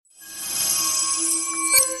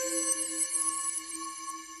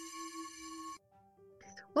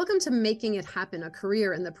Welcome to Making It Happen, a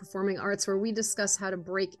career in the performing arts, where we discuss how to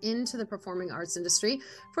break into the performing arts industry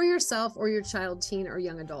for yourself or your child, teen, or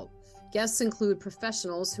young adult. Guests include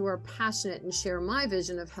professionals who are passionate and share my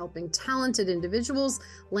vision of helping talented individuals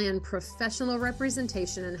land professional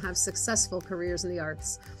representation and have successful careers in the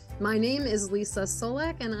arts. My name is Lisa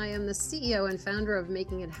Solek, and I am the CEO and founder of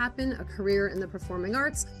Making It Happen, a career in the performing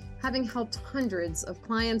arts, having helped hundreds of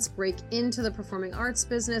clients break into the performing arts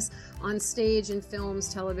business on stage, in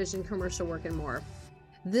films, television, commercial work, and more.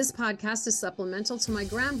 This podcast is supplemental to my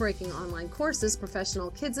groundbreaking online courses,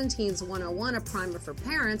 Professional Kids and Teens 101, a primer for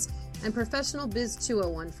parents, and Professional Biz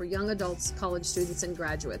 201 for young adults, college students, and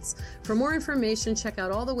graduates. For more information, check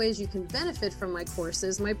out all the ways you can benefit from my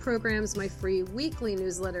courses, my programs, my free weekly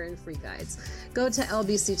newsletter, and free guides. Go to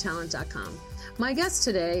lbctalent.com. My guest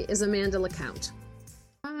today is Amanda LaCount.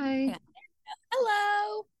 Hi.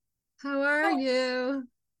 Hello. How are you?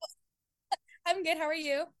 I'm good. How are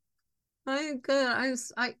you? I'm good.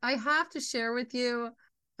 I have to share with you,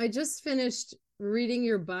 I just finished reading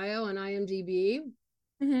your bio on IMDb,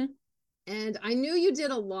 Mm-hmm. and I knew you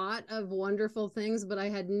did a lot of wonderful things, but I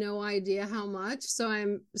had no idea how much. So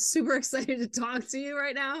I'm super excited to talk to you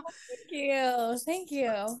right now. Thank you. Thank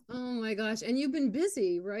you. Oh my gosh. And you've been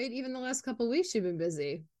busy, right? Even the last couple of weeks, you've been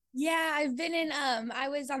busy. Yeah, I've been in I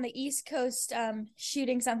was on the East Coast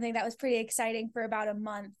shooting something that was pretty exciting for about a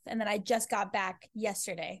month, and then I just got back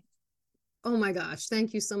yesterday. Oh my gosh.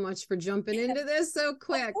 Thank you so much for jumping into this so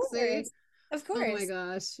quick. Of See? course. Of Oh my course.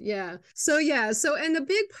 gosh. Yeah. So and the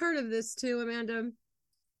big part of this too, Amanda,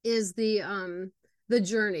 is the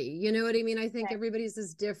journey. You know what I mean? I think everybody's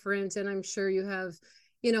is different, and I'm sure you have,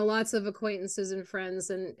 lots of acquaintances and friends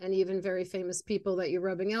and even very famous people that you're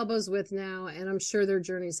rubbing elbows with now, and I'm sure their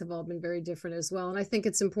journeys have all been very different as well. And I think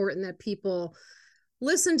it's important that people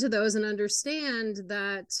listen to those and understand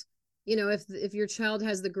that, if your child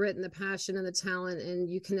has the grit and the passion and the talent and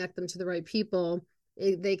you connect them to the right people,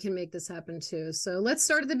 they can make this happen too. So let's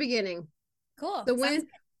start at the beginning. Cool. So Sounds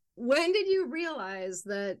when did you realize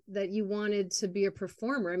that you wanted to be a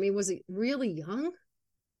performer? I mean, was it really young?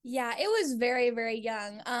 Yeah, it was very, very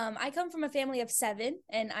young. I come from a family of seven,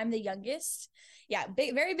 and I'm the youngest. Yeah,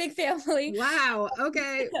 big, very big family. Wow.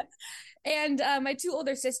 Okay. And my two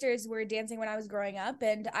older sisters were dancing when I was growing up,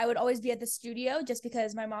 and I would always be at the studio just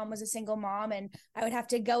because my mom was a single mom, and I would have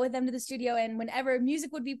to go with them to the studio. And whenever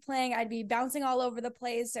music would be playing, I'd be bouncing all over the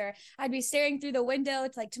place, or I'd be staring through the window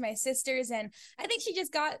to my sisters. And I think she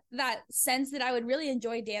just got that sense that I would really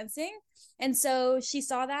enjoy dancing, and so she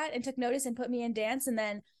saw that and took notice and put me in dance. And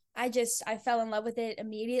then I fell in love with it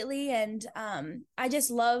immediately, and I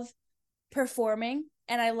just love performing,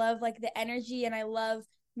 and I love like the energy, and I love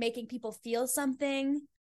making people feel something,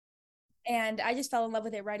 and I just fell in love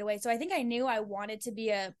with it right away. So I think I knew I wanted to be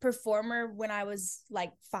a performer when I was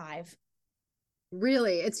like 5.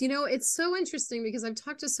 Really? It's so interesting because I've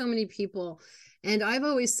talked to so many people, and I've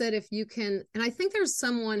always said, if you can, and I think there's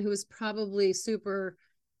someone who is probably super,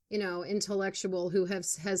 intellectual, who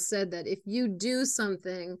has said that if you do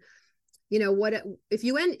something, if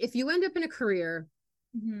you end up in a career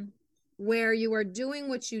Mm-hmm. where you are doing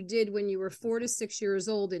what you did when you were 4 to 6 years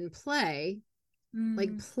old in play, like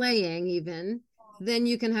Mm-hmm. playing even, then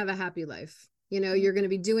you can have a happy life. You're going to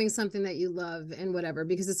be doing something that you love and whatever,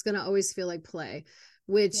 because it's going to always feel like play,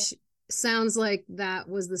 Yeah. which sounds like that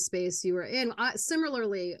was the space you were in.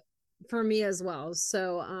 Similarly for me as well.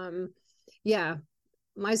 So, yeah,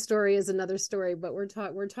 my story is another story, but we're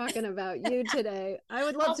talking about you today. I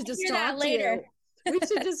would love I'll to just figure that talk to later. you. We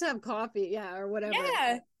should just have coffee, yeah, or whatever.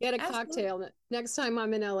 Yeah, Get a absolutely. cocktail next time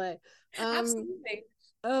I'm in LA. Absolutely.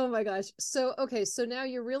 Oh my gosh. So okay, so now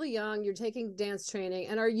you're really young, you're taking dance training,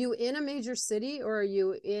 and are you in a major city, or are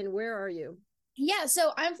you in, where are you? Yeah,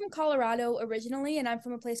 so I'm from Colorado originally, and I'm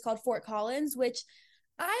from a place called Fort Collins, which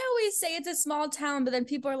I always say it's a small town, but then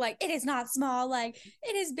people are like, it is not small, like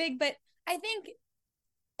it is big. But I think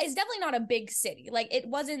it's definitely not a big city. Like it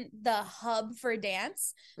wasn't the hub for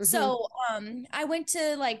dance. Mm-hmm. So I went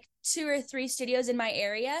to like 2 or 3 studios in my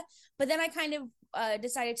area, but then I kind of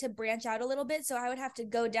decided to branch out a little bit. So I would have to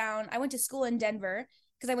go down. I went to school in Denver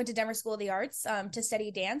because I went to Denver School of the Arts to study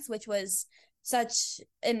dance, which was such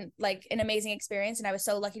an amazing experience, and I was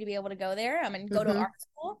so lucky to be able to go there and go to Mm-hmm. art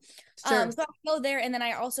school. Sure. So I go there, and then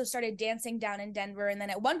I also started dancing down in Denver, and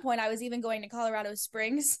then at one point I was even going to Colorado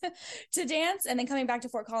Springs to dance, and then coming back to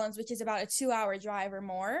Fort Collins, which is about a 2-hour drive or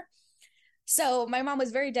more. So my mom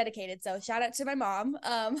was very dedicated. So shout out to my mom.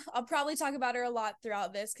 I'll probably talk about her a lot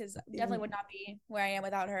throughout this because definitely would not be where I am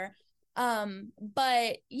without her.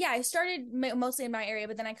 But yeah, I started mostly in my area,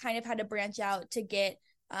 but then I kind of had to branch out to get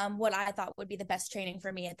what I thought would be the best training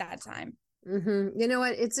for me at that time. You know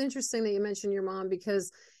what? It's interesting that you mentioned your mom,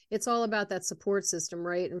 because it's all about that support system,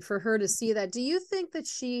 right? And for her to see that, do you think that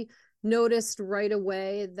she noticed right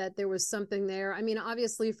away that there was something there? I mean,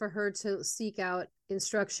 obviously, for her to seek out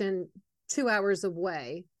instruction 2 hours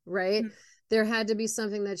away, right? Mhm. There had to be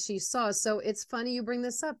something that she saw. So it's funny you bring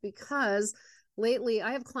this up, because lately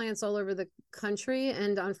I have clients all over the country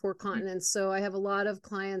and on 4 continents. So I have a lot of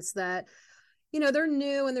clients that, they're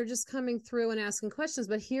new and they're just coming through and asking questions.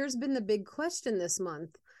 But here's been the big question this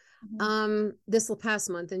month, Mhm. this past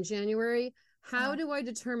month in January. How Uh, do I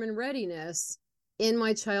determine readiness in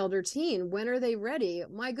my child or teen? When are they ready?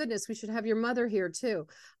 My goodness, we should have your mother here too.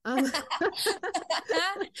 um,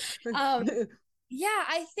 yeah,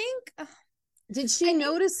 I think Did she I think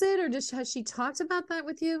notice it, or has she talked about that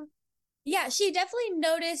with you? yeah, she definitely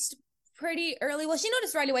noticed pretty early. Well, she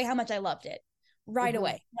noticed right away how much I loved it. Right Mm-hmm.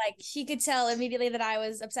 away. Like she could tell immediately that I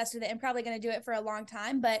was obsessed with it and probably going to do it for a long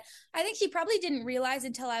time, but I think she probably didn't realize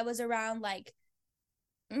until I was around like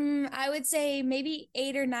I would say maybe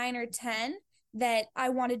 8 or 9 or 10 that I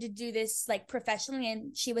wanted to do this like professionally.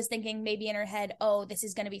 And she was thinking maybe in her head, oh, this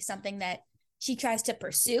is going to be something that she tries to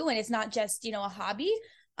pursue and it's not just, a hobby.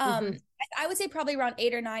 Mm-hmm. I would say probably around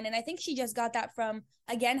 8 or 9. And I think she just got that from,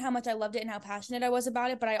 again, how much I loved it and how passionate I was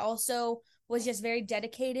about it. But I also was just very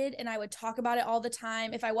dedicated and I would talk about it all the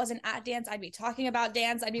time. If I wasn't at dance, I'd be talking about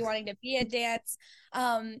dance. I'd be wanting to be at dance.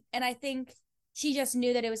 And I think she just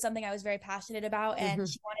knew that it was something I was very passionate about and Mm-hmm.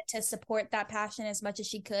 she wanted to support that passion as much as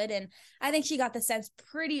she could. And I think she got the sense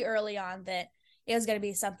pretty early on that it was going to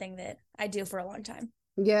be something that I do for a long time.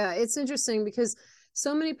 Yeah, it's interesting because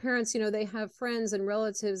so many parents, they have friends and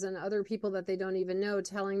relatives and other people that they don't even know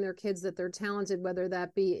telling their kids that they're talented, whether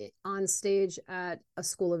that be on stage at a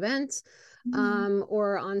school event, Mm-hmm.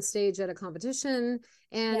 or on stage at a competition.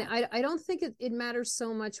 And Yeah. I don't think it matters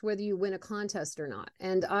so much whether you win a contest or not.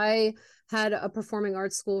 And I had a performing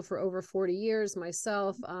arts school for over 40 years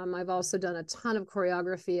myself. I've also done a ton of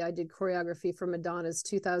choreography. I did choreography for Madonna's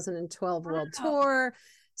 2012 World Wow. Tour.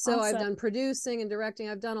 So I've Awesome. done producing and directing.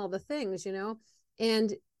 I've done all the things,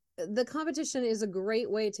 and the competition is a great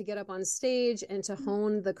way to get up on stage and to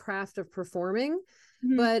hone the craft of performing.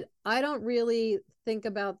 Mm-hmm. But I don't really think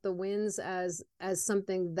about the wins as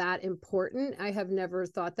something that important. I have never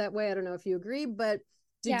thought that way. I don't know if you agree, but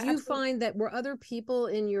did Yeah, you absolutely. find that were other people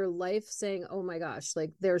in your life saying, "Oh my gosh,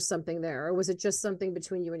 like there's something there," or was it just something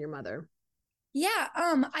between you and your mother? Yeah,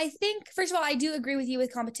 I think first of all, I do agree with you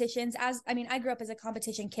with competitions. As I mean, I grew up as a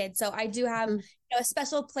competition kid, so I do have Mm-hmm. a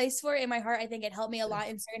special place for it in my heart. I think it helped me a lot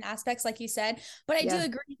in certain aspects, like you said. But I do Yeah.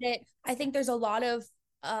 agree that I think there's a lot of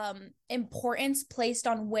importance placed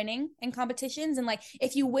on winning in competitions, and like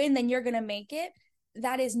if you win, then you're gonna make it.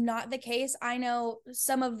 That is not the case. I know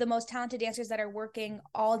some of the most talented dancers that are working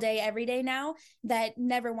all day, every day now that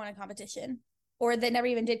never won a competition or that never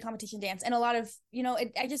even did competition dance. And a lot of,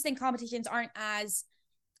 I just think competitions aren't as,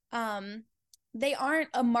 um, they aren't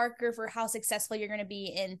a marker for how successful you're going to be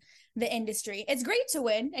in the industry. It's great to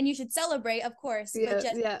win and you should celebrate, of course, but Yeah.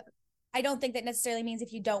 just Yeah. I don't think that necessarily means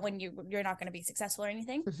if you don't win, you're not going to be successful or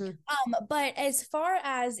anything. Mm-hmm. But as far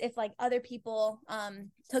as if like other people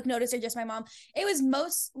took notice or just my mom, it was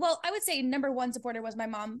I would say number one supporter was my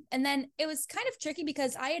mom. And then it was kind of tricky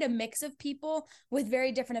because I had a mix of people with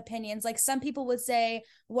very different opinions. Like some people would say,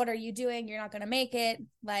 "What are you doing? You're not going to make it."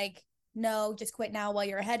 Like, no, just quit now while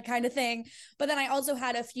you're ahead kind of thing. But then I also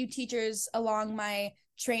had a few teachers along my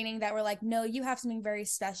training that were like, "No, you have something very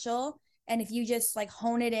special and if you just like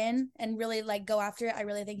hone it in and really like go after it, I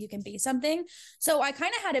really think you can be something." So I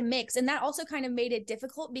kind of had a mix. And that also kind of made it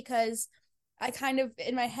difficult because I kind of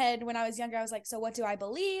in my head when I was younger, I was like, so what do I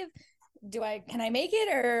believe? Can I make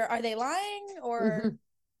it or are they lying or Mm-hmm.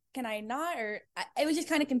 can I not? It was just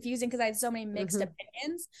kind of confusing because I had so many mixed Mm-hmm.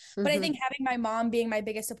 opinions. But I Mm-hmm. think having my mom being my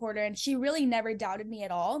biggest supporter and she really never doubted me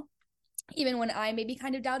at all even when I maybe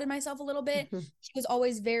kind of doubted myself a little bit, Mm-hmm. she was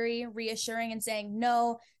always very reassuring and saying,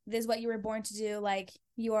 "No, this is what you were born to do. Like,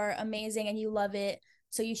 you are amazing and you love it.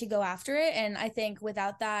 So you should go after it." And I think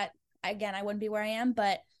without that, again, I wouldn't be where I am.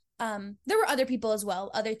 But there were other people as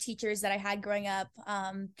well, other teachers that I had growing up.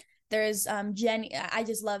 There's Jenny. I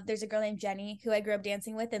just love. There's a girl named Jenny who I grew up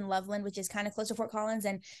dancing with in Loveland, which is kind of close to Fort Collins,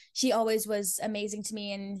 and she always was amazing to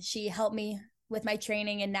me, and she helped me with my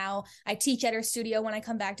training. And now I teach at her studio when I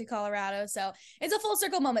come back to Colorado. So it's a full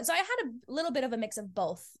circle moment. So I had a little bit of a mix of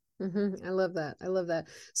both. I love that. I love that.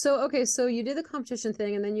 So, okay, so you did the competition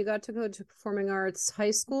thing and then you got to go to performing arts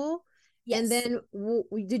high school. And Yes. then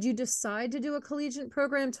did you decide to do a collegiate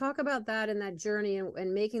program? Talk about that and that journey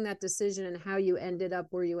and making that decision and how you ended up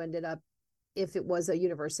where you ended up if it was a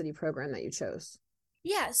university program that you chose.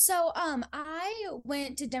 Yeah, so I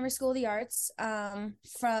went to Denver School of the Arts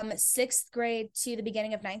from sixth grade to the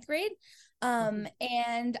beginning of ninth grade. Mhm.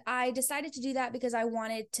 And I decided to do that because I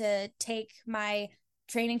wanted to take my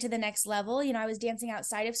training to the next level. You know, I was dancing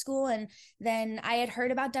outside of school, and then I had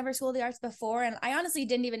heard about Denver School of the Arts before, and I honestly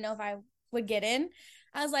didn't even know if I would get in.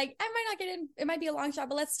 I was like, I might not get in. It might be a long shot,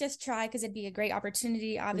 but let's just try because it'd be a great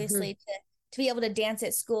opportunity, Mhm. obviously, to be able to dance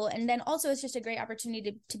at school. And then also it's just a great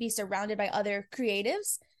opportunity to be surrounded by other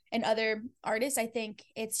creatives and other artists. I think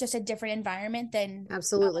it's just a different environment than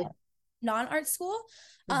Absolutely. non-art school.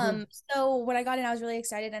 Mhm. So when I got in, I was really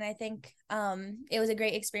excited, and I think it was a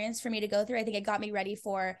great experience for me to go through. I think it got me ready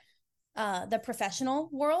for the professional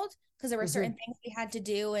world because there were certain Mhm. things we had to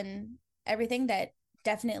do and everything that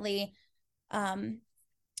definitely um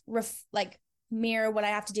like mirror what I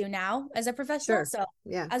have to do now as a professional. Sure. So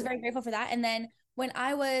Yeah. I was very grateful for that. And then when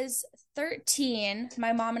I was 13,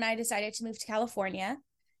 my mom and I decided to move to California,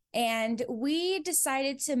 and we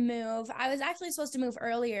decided to move. I was actually supposed to move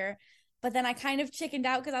earlier, but then I kind of chickened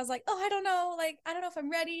out because I was like, oh, I don't know. Like, I don't know if I'm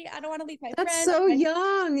ready. I don't want to leave my That's friends. so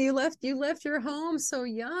young. You left your home so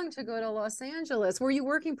young to go to Los Angeles. Were you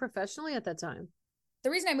working professionally at that time? The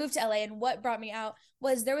reason I moved to LA and what brought me out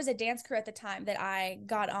was there was a dance crew at the time that I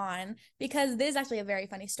got on, because this is actually a very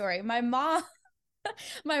funny story. My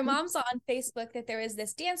mom saw on Facebook that there was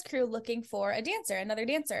this dance crew looking for a dancer, another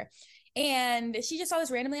dancer. And she just saw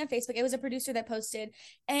this randomly on Facebook. It was a producer that posted,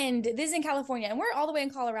 and this is in California, and we're all the way in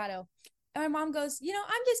Colorado. And my mom goes,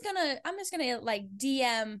 I'm just gonna like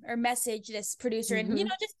DM or message this producer, and Mm-hmm.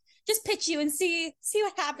 just pitch you and see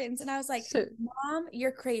what happens. And I was like, So, Mom,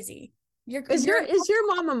 you're crazy. is You're your is your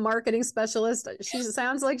mom a marketing specialist? She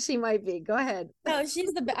sounds like she might be. Go ahead. No,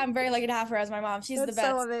 she's the I'm very lucky to have her as my mom. She's the That's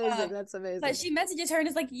so best. amazing. That's But amazing. she messages her and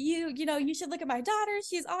is like, you should look at my daughter.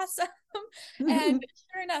 She's awesome. And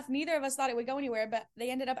sure enough, neither of us thought it would go anywhere, but they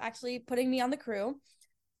ended up actually putting me on the crew.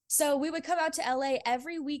 So we would come out to LA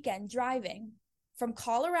every weekend driving from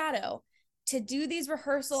Colorado to do these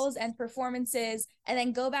rehearsals and performances and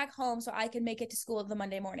then go back home so I could make it to school the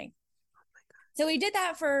Monday morning. So we did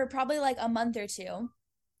that for probably like a month or two,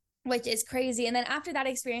 which is crazy. And then after that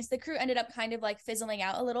experience, the crew ended up kind of like fizzling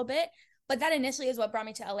out a little bit. But that initially is what brought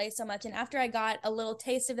me to LA so much. And after I got a little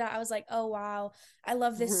taste of that, I was like, oh, wow, I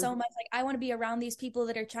love this so much. Like, I want to be around these people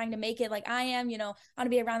that are trying to make it like I am. I want to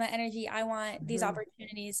be around that energy. I want these Mm-hmm.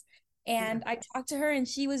 opportunities. Yeah. And I talked to her and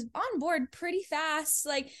she was on board pretty fast.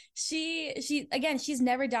 Like, again, she's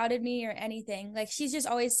never doubted me or anything. Like, she's just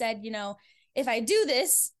always said, if I do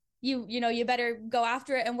this, you better go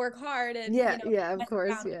after it and work hard, and Yeah. Yeah. Of mess course.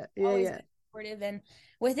 around. Yeah. Yeah. Always Yeah. been supportive, and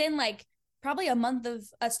within like probably a month of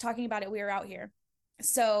us talking about it, we were out here.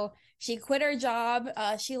 So she quit her job.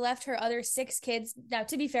 She left her other six kids. Now,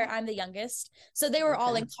 to be fair, I'm the youngest, so they were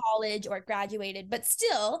all Okay. in college or graduated. But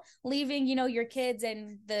still, leaving your kids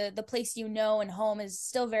and the place and home is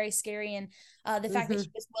still very scary. And the fact that Mm-hmm.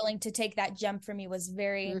 she was willing to take that jump for me was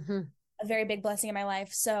Mm-hmm. a very big blessing in my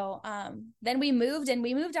life. So then we moved, and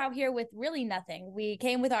we moved out here with really nothing. We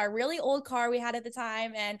came with our really old car we had at the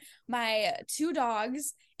time and my two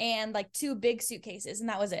dogs and like two big suitcases, and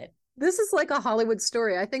that was it. This is like a Hollywood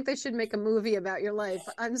story. I think they should make a movie about your life.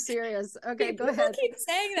 I'm serious. Okay, go People ahead. keep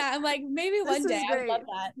saying that. I'm like, maybe This one day is I would love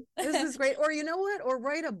great. This that. is great. Or you know what? Or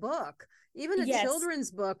write a book, even a Yes. children's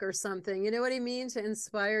book or something. You know what I mean? To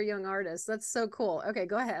inspire young artists. That's so cool. Okay,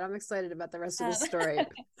 go ahead. I'm excited about the rest of Um, this story.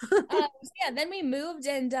 so yeah, then we moved,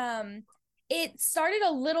 and it started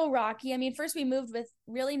a little rocky. I mean, first we moved with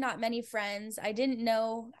really not many friends. I didn't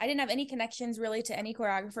have any connections really to any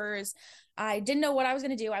choreographers. I didn't know what I was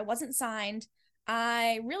going to do. I wasn't signed.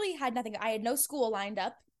 I really had nothing. I had no school lined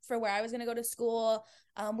up for where I was going to go to school.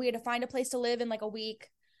 We had to find a place to live in like a week.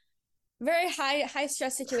 Very high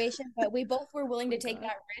stress situation, but we both were Oh willing to my take God.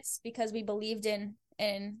 that risk because we believed in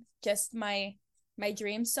just my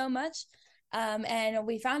dreams so much. And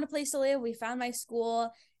we found a place to live, we found my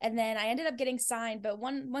school, and then I ended up getting signed. But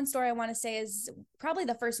one story I want to say is probably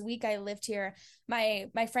the first week I lived here, my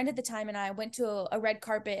friend at the time and I went to a red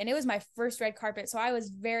carpet, and it was my first red carpet, so I was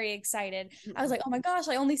very excited. I was like, oh my gosh,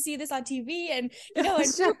 I only see this on TV and in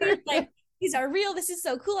Sure. movies, like these are real. This is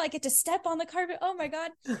so cool. I get to step on the carpet. Oh my God.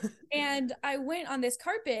 And I went on this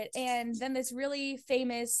carpet, and then this really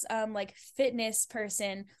famous like fitness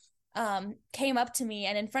person came up to me,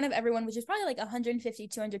 and in front of everyone, which is probably like 150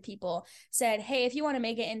 200 people, said, hey, if you want to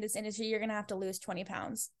make it in this industry, you're gonna have to lose 20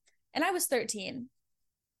 pounds. And I was 13,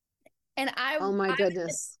 and Oh my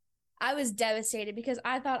goodness. I was devastated because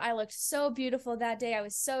I thought I looked so beautiful that day. I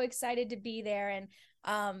was so excited to be there. And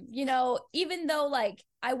even though like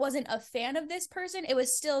I wasn't a fan of this person, it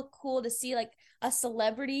was still cool to see like a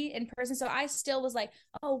celebrity in person. So I still was like,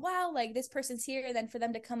 oh wow, like this person's here. And then for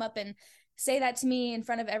them to come up and say that to me in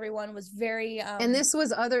front of everyone was very And this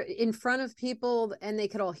was in front of people, and they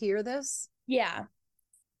could all hear this? yeah.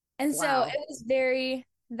 And so Wow. it was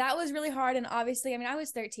that was really hard. And obviously, I mean, I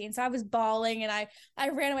was 13, so I was bawling and I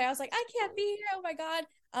ran away. I was like, I can't be here. Oh my God.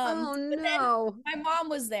 Oh But then no. my mom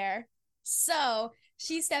was there. So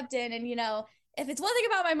she stepped in and, if it's one thing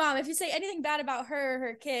about my mom, if you say anything bad about her or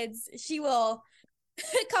her kids, she will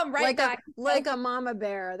come right back. Like a mama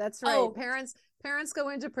bear. That's right. Oh, Parents go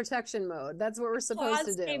into protection mode. That's what we're supposed to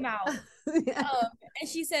claws do. came out. Yeah. And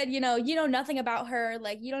she said, you know nothing about her.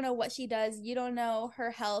 Like, you don't know what she does. You don't know her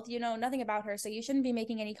health. You know nothing about her. So you shouldn't be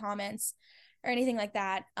making any comments or anything like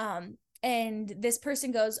that. And this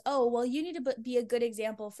person goes, oh, well, you need to be a good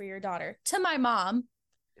example for your daughter, to my mom.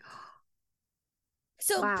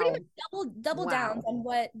 So pretty Wow. much double down Wow. on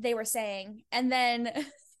what they were saying. And then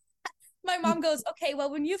my mom goes, okay, well,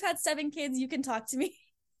 when you've had 7 kids, you can talk to me.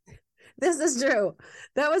 This is true.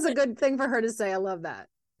 That was a good thing for her to say. I love that.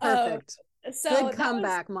 Perfect. So Good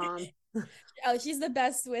comeback, Mom. Oh, she's the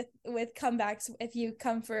best with comebacks if you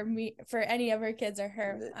come for me, for any of her kids or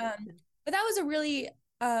her. But that was a really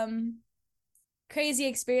crazy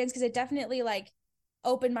experience, because it definitely like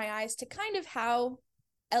opened my eyes to kind of how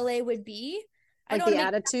LA would be. Like the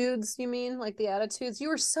attitudes, you mean? Like the attitudes? You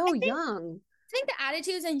were so young. I think the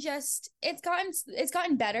attitudes, and just it's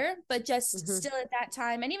gotten better, but just still at that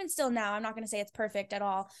time, and even still now, I'm not going to say it's perfect at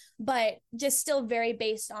all, but just still very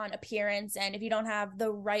based on appearance. And if you don't have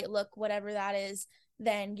the right look, whatever that is,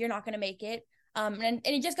 then you're not going to make it. And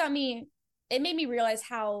it just it made me realize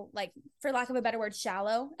how, like, for lack of a better word,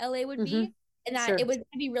 shallow LA would be, and that it would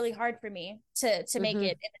be really hard for me to make it in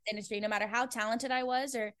this industry. No matter how talented I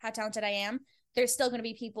was or how talented I am, there's still going to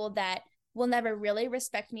be people that will never really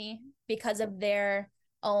respect me because of their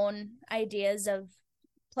own ideas of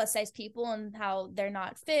plus size people and how they're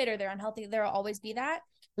not fit or they're unhealthy. There'll always be that.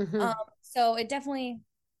 So it definitely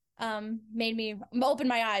made me open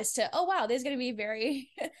my eyes to, oh wow, there's going to be very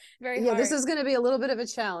very hard. This is going to be a little bit of a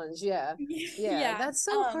challenge. Yeah. Yeah. That's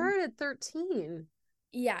so hard at 13.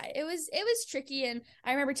 Yeah, it was tricky. And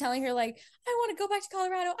I remember telling her, like, I want to go back to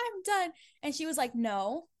Colorado, I'm done. And she was like,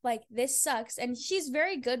 no, like, this sucks. And she's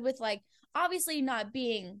very good with, like, obviously not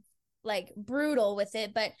being like brutal with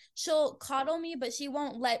it, but she'll coddle me, but she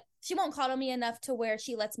won't coddle me enough to where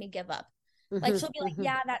she lets me give up. Like, she'll be like,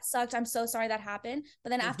 yeah, that sucked, I'm so sorry that happened.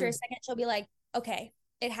 But then after a second, she'll be like, okay,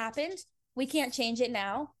 it happened, we can't change it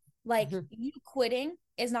now. Like, you quitting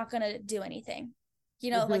is not gonna do anything,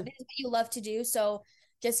 like, this is what you love to do, so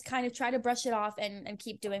just kind of try to brush it off and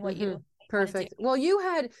keep doing what you perfect. Well, you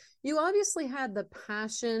obviously had the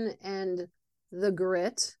passion and the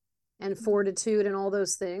grit and fortitude and all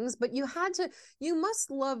those things, but you must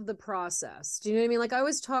love the process. Do you know what I mean? Like, I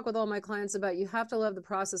always talk with all my clients about, you have to love the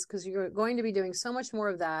process, because you're going to be doing so much more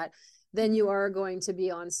of that than you are going to be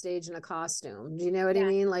on stage in a costume. Do you know what I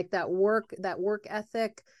mean? Like, that work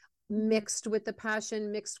ethic mixed with the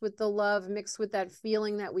passion, mixed with the love, mixed with that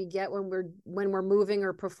feeling that we get when we're moving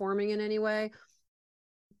or performing in any way.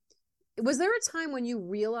 Was there a time when you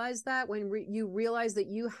realized that, you realized that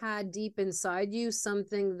you had deep inside you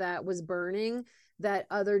something that was burning that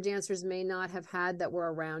other dancers may not have had that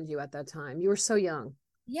were around you at that time? You were so young.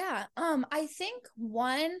 Yeah. I think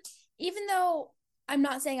even though I'm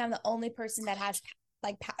not saying I'm the only person that has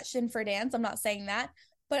like passion for dance, I'm not saying that,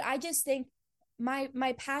 but I just think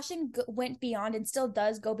my passion went beyond, and still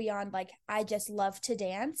does go beyond, like, I just love to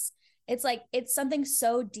dance. It's like, it's something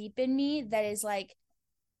so deep in me that is like,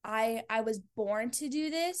 I was born to do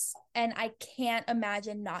this, and I can't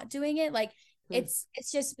imagine not doing it. Like, it's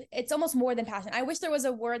almost more than passion. I wish there was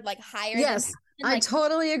a word like higher. Yes, than passion. I like,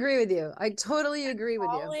 totally agree with you. I totally agree with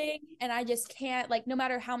you. And I just can't, like, no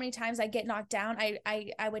matter how many times I get knocked down,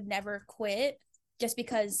 I would never quit, just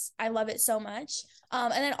because I love it so much.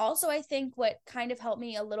 And then also, I think what kind of helped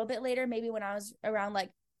me a little bit later, maybe when I was around like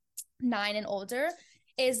 9 and older,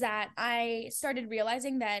 is that I started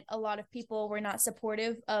realizing that a lot of people were not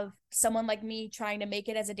supportive of someone like me trying to make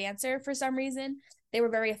it as a dancer. For some reason, they were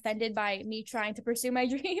very offended by me trying to pursue my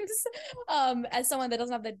dreams as someone that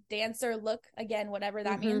doesn't have the dancer look, again, whatever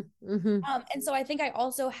that means. And so I think I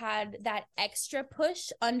also had that extra push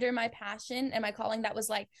under my passion and my calling that was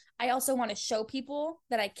like, I also want to show people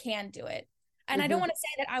that I can do it. And I don't want to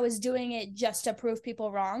say that I was doing it just to prove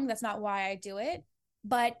people wrong. That's not why I do it.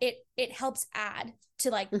 But it helps add to,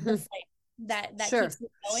 like, the flame that keeps me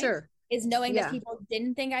going, is knowing that people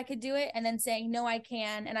didn't think I could do it, and then saying, no, I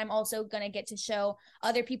can, and I'm also gonna get to show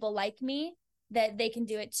other people like me that they can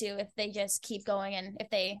do it too if they just keep going, and if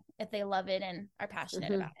they love it and are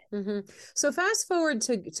passionate about it. So fast forward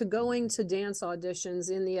to going to dance auditions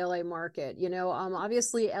in the LA market,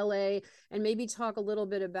 obviously LA, and maybe talk a little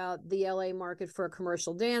bit about the LA market for a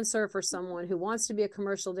commercial dancer, for someone who wants to be a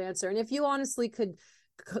commercial dancer. And if you honestly could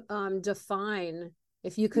define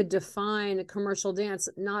commercial dance,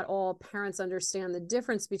 not all parents understand the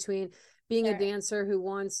difference between being a dancer who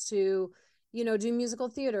wants to, do musical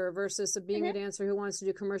theater versus being a dancer who wants to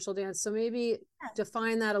do commercial dance. So maybe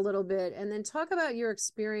define that a little bit, and then talk about your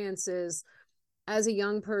experiences as a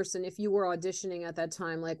young person, if you were auditioning at that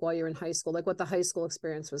time, like while you're in high school, like what the high school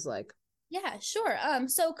experience was like. Yeah, sure.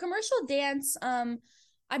 So commercial dance, I'm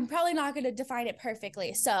probably not going to define it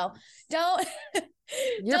perfectly, so don't.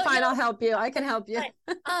 You're fine. I'll help you. I can help you.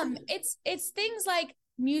 It's things like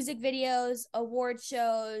music videos, award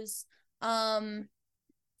shows,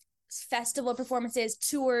 festival performances,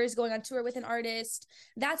 tours, going on tour with an artist.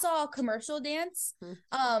 That's all commercial dance.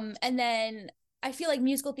 And then I feel like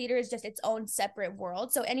musical theater is just its own separate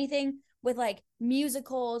world. So anything with like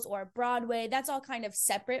musicals or Broadway, that's all kind of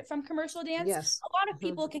separate from commercial dance. Yes. A lot of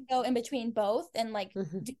people can go in between both and like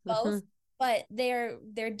do both, but they're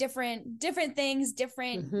different things,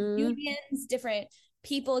 different unions, different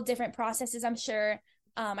people, different processes, I'm sure.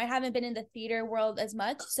 I haven't been in the theater world as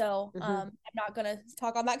much, so I'm not gonna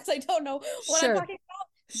talk on that because I don't know what I'm talking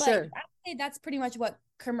about. But I would say that's pretty much what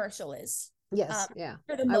commercial is. Yes, I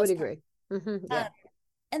would agree.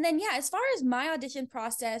 And then as far as my audition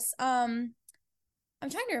process, I'm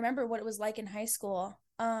trying to remember what it was like in high school.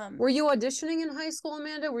 Were you auditioning in high school,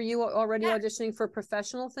 Amanda? Were you already auditioning for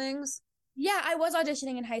professional things? Yeah, I was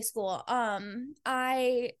auditioning in high school.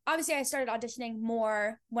 I started auditioning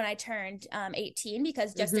more when I turned 18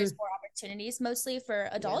 because just there's more opportunities mostly for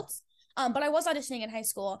adults. But I was auditioning in high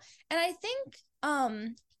school, and I think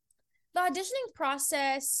the auditioning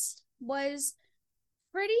process was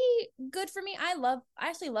pretty good for me. I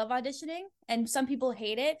actually love auditioning, and some people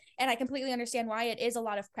hate it, and I completely understand why. It is a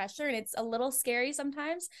lot of pressure and it's a little scary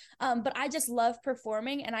sometimes. But I just love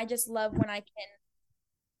performing, and I just love when I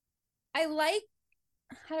like,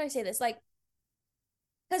 how do I say this? Like,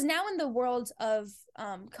 because now in the world of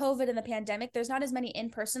COVID and the pandemic, there's not as many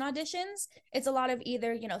in-person auditions. It's a lot of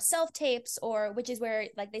either, self-tapes, or which is where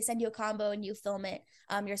like they send you a combo and you film it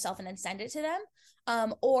yourself and then send it to them.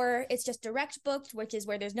 Or it's just direct booked, which is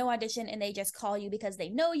where there's no audition and they just call you because they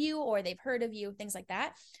know you or they've heard of you, things like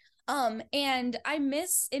that. And I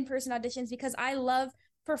miss in-person auditions because I love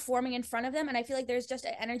performing in front of them. And I feel like there's just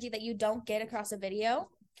an energy that you don't get across a video.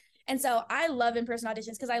 And so I love in-person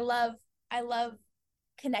auditions because I love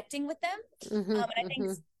connecting with them. And I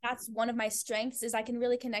think that's one of my strengths, is I can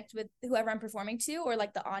really connect with whoever I'm performing to, or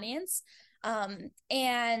like the audience.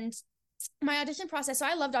 And my audition process, so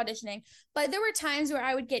I loved auditioning, but there were times where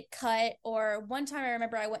I would get cut. Or one time I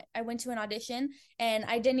remember I went to an audition and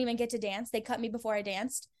I didn't even get to dance. They cut me before I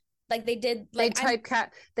danced. Like they did, like they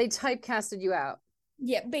typecasted you out.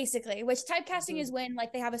 Yeah, basically, which typecasting is when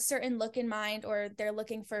like they have a certain look in mind, or they're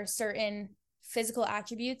looking for certain physical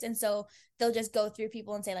attributes, and so they'll just go through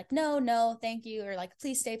people and say like no thank you, or like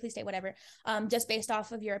please stay, whatever, just based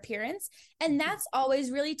off of your appearance. And that's always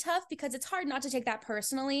really tough because it's hard not to take that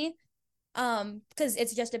personally, because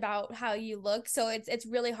it's just about how you look. So it's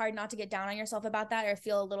really hard not to get down on yourself about that or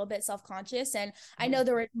feel a little bit self-conscious. And I know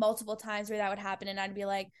there were multiple times where that would happen, and I'd be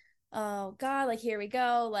like, oh God, like here we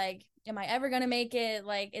go, like am I ever gonna make it?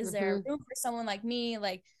 Like, is there room for someone like me?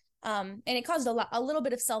 Like, and it caused a little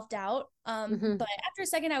bit of self-doubt. But after a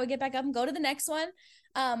second I would get back up and go to the next one.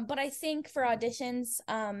 But I think for auditions,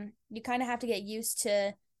 you kind of have to get used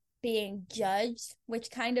to being judged, which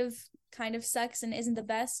kind of sucks and isn't the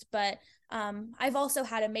best. But I've also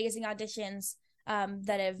had amazing auditions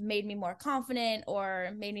that have made me more confident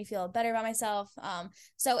or made me feel better about myself.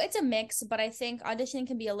 So it's a mix, but I think auditioning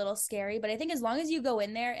can be a little scary. But I think as long as you go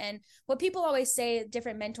in there, and what people always say,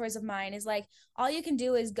 different mentors of mine, is like, all you can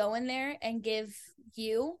do is go in there and give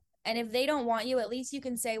you. And if they don't want you, at least you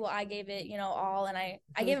can say, well, I gave it, all, and I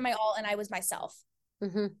gave it my all, and I was myself.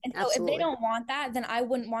 And so if they don't want that, then I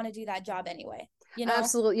wouldn't want to do that job anyway.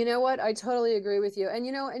 Absolutely. You know what? I totally agree with you. And,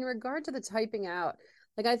 in regard to the typing out,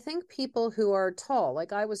 like, I think people who are tall,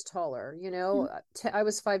 like I was taller, I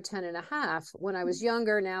was 5'10" and a half when I was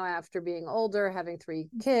younger. Now, after being older, having 3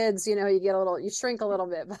 kids, you shrink a little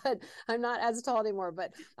bit, but I'm not as tall anymore.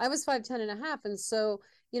 But I was 5'10" and a half. And so,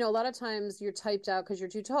 a lot of times you're typed out because you're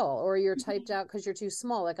too tall, or you're typed out because you're too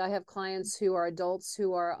small. Like, I have clients who are adults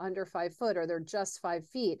who are under 5 foot, or they're just 5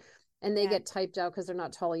 feet, and they get typed out because they're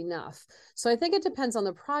not tall enough. So I think it depends on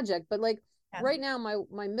the project. But like, right now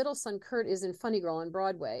my middle son Kurt is in Funny Girl on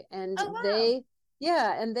Broadway, and Oh, wow.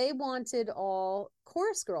 they wanted all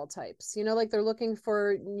chorus girl types, like they're looking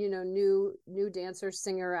for, new dancers,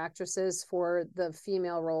 singer, actresses for the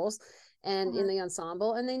female roles and in the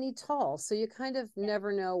ensemble, and they need tall. So you kind of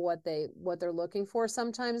never know what they're looking for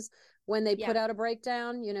sometimes when they put out a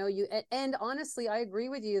breakdown, and honestly, I agree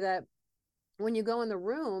with you that when you go in the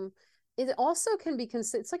room, it also can be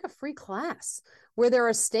considered, it's like a free class where there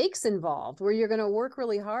are stakes involved, where you're going to work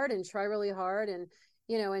really hard and try really hard and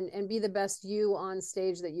and be the best you on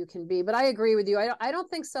stage that you can be. But I agree with you. I don't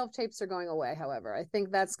think self-tapes are going away, however. I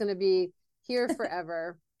think that's going to be here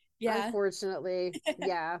forever. Unfortunately.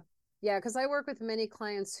 Yeah, because I work with many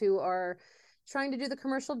clients who are trying to do the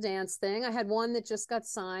commercial dance thing. I had one that just got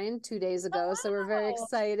signed 2 days ago, Oh, so we're very wow.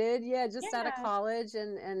 excited. Yeah, just out of college,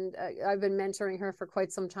 and I've been mentoring her for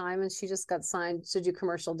quite some time, and she just got signed to do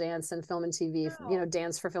commercial dance and film and TV. Wow.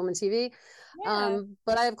 Dance for film and TV.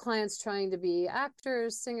 But I have clients trying to be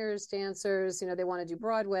actors, singers, dancers. They want to do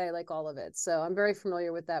Broadway, like all of it. So I'm very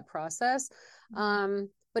familiar with that process.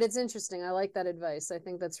 But it's interesting. I like that advice. I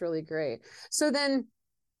think that's really great. So then,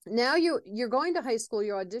 now you're going to high school,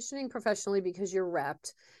 you're auditioning professionally because you're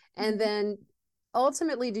repped, and then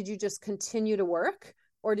ultimately, did you just continue to work,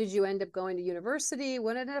 or did you end up going to university?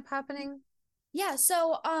 What ended up happening?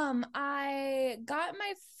 So I got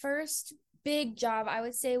my first big job, I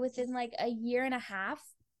would say within like a year and a half.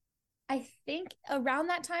 I think around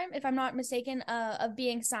that time, if I'm not mistaken, of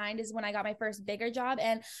being signed is when I got my first bigger job.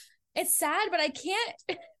 And it's sad, but I can't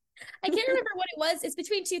I can't remember what it was. It's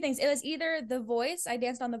between two things. It was either The Voice, I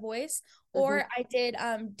danced on The Voice, or I did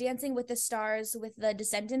Dancing with the Stars with the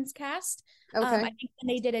Descendants cast. I Okay. think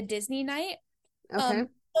they did a Disney night. Okay.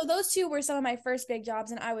 So those two were some of my first big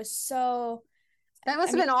jobs, and I was That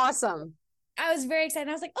must have been awesome. I was very excited.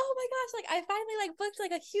 I was like, oh my gosh, like I finally like booked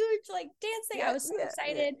like a huge like dance thing. I was so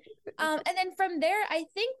excited. And then from there, I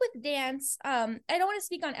think with dance, I don't want to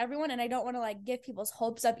speak on everyone and I don't want to like give people's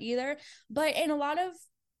hopes up either, but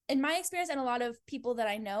in my experience and a lot of people that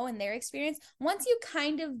I know and their experience, once you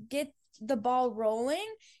kind of get the ball rolling,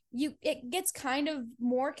 it gets kind of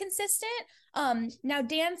more consistent. Now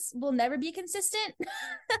dance will never be consistent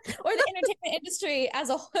or the entertainment industry as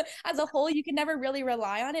a whole, you can never really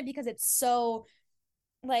rely on it because it's so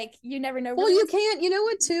like you never know Well, really you can't,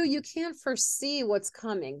 what too, you can't foresee what's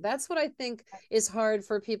coming. That's what I think is hard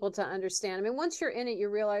for people to understand. I mean, once you're in it, you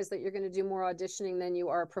realize that you're going to do more auditioning than you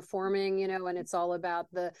are performing, and it's all about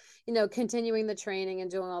the, continuing the training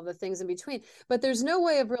and doing all the things in between. But there's no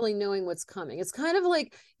way of really knowing what's coming. It's kind of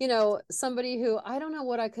like, somebody who, I don't know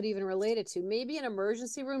what I could even relate it to. Maybe an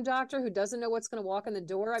emergency room doctor who doesn't know what's going to walk in the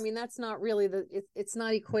door. I mean, that's not really it's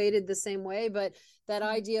not equated the same way, but that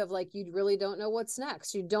idea of like, you really don't know what's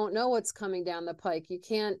next. You don't know what's coming down the pike. You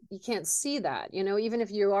can't see that, even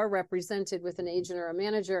if you are represented with an agent or a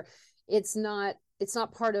manager, it's not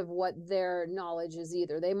part of what their knowledge is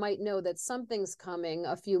either. They might know that something's coming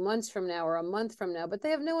a few months from now or a month from now, but they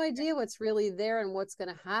have no idea what's really there and what's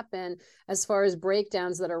going to happen as far as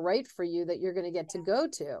breakdowns that are right for you that you're going to get to go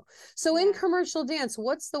to. So in commercial dance,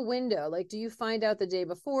 what's the window? Like, do you find out the day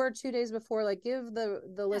before, 2 days before? Like, give the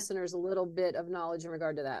listeners a little bit of knowledge in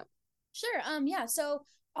regard to that. Sure. So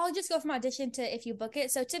I'll just go from audition to if you book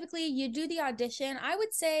it. So typically you do the audition. I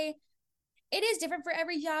would say it is different for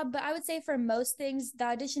every job, but I would say for most things, the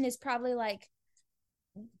audition is probably like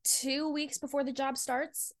 2 weeks before the job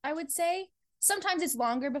starts, I would say. Sometimes it's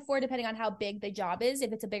longer before, depending on how big the job is.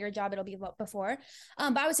 If it's a bigger job, it'll be before.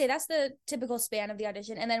 But I would say that's the typical span of the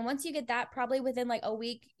audition. And then once you get that, probably within like a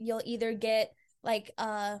week, you'll either get like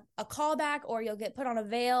a callback or you'll get put on a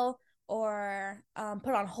veil or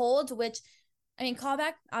put on hold, which, I mean,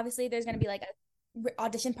 callback, obviously there's going to be like a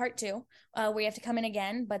audition part 2 where you have to come in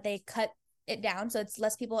again, but they cut it down so it's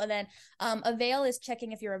less people. And then a veil is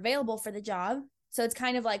checking if you're available for the job. So it's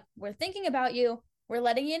kind of like, we're thinking about you, we're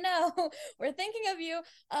letting you know we're thinking of you.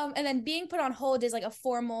 And then being put on hold is like a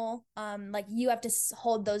formal like you have to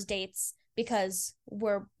hold those dates because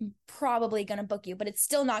we're probably going to book you, but it's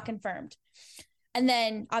still not confirmed. And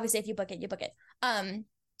then obviously if you book it, you book it.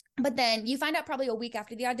 But then you find out probably a week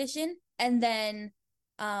after the audition, and then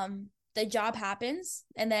the job happens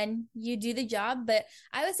and then you do the job. But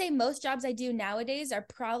I would say most jobs I do nowadays are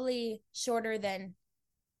probably shorter than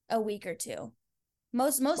a week or 2.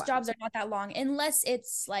 Most jobs are not that long unless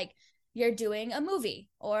it's like you're doing a movie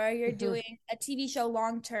or you're doing a TV show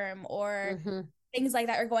long term or things like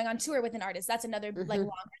that, or going on tour with an artist. That's another like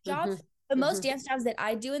longer job. But most dance jobs that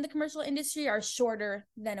I do in the commercial industry are shorter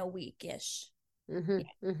than a week-ish.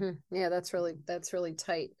 Yeah, that's really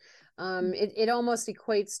tight. It almost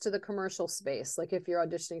equates to the commercial space, like if you're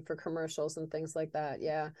auditioning for commercials and things like that.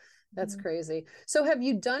 Yeah, that's crazy. So have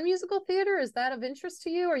you done musical theater? Is that of interest to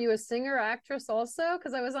you? Are you a singer, actress also?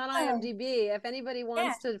 Because I was on IMDb. If anybody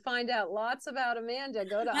wants to find out lots about Amanda,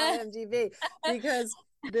 go to IMDb because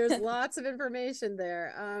there's lots of information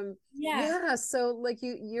there. Yeah, so like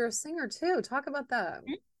you're a singer too. Talk about that.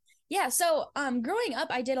 Yeah, so growing up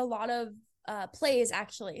I did a lot of plays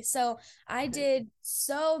actually. So I did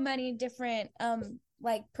so many different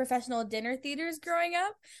like professional dinner theaters growing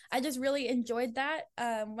up. I just really enjoyed that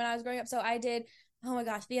when I was growing up. So I did, oh my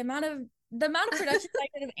gosh, the amount of productions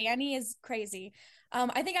I did of Annie is crazy.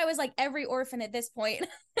 I think I was like every orphan at this point.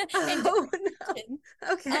 Oh,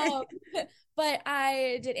 no. Okay. But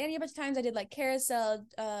I did Annie a bunch of times. I did like Carousel,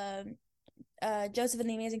 Joseph and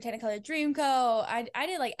the Amazing Technicolor Dreamcoat. I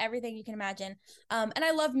did like everything you can imagine. And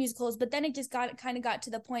I love musicals, but then it just got to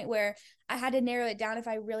the point where I had to narrow it down if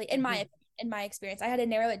I really, in my experience, I had to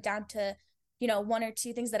narrow it down to, one or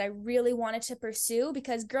two things that I really wanted to pursue,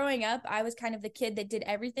 because growing up, I was kind of the kid that did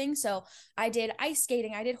everything. So I did ice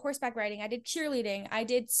skating, I did horseback riding, I did cheerleading, I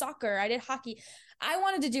did soccer, I did hockey. I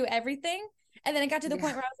wanted to do everything. And then it got to the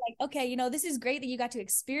point where I was like, okay, this is great that you got to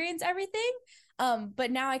experience everything.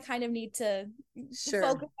 But now I kind of need to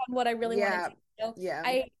focus on what I really want to do. So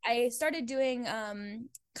I started doing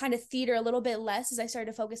kind of theater a little bit less as I started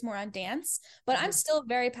to focus more on dance. But I'm still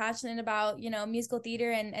very passionate about, musical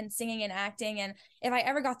theater and singing and acting. And if I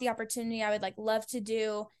ever got the opportunity, I would like love to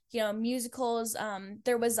do, musicals.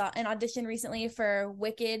 There was an audition recently for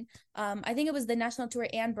Wicked. I think it was the national tour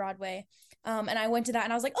and Broadway. And I went to that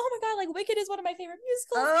and I was like, oh my God, like Wicked is one of my favorite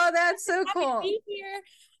musicals. Oh, that's so cool. Be here.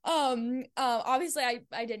 Obviously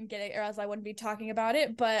I didn't get it, or else I wouldn't be talking about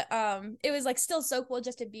it, but it was like still so cool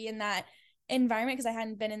just to be in that environment, because I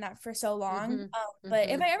hadn't been in that for so long. But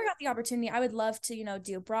if I ever got the opportunity, I would love to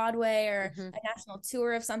do Broadway or a national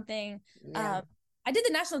tour of something. I did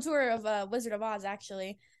the national tour of Wizard of Oz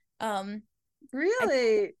actually.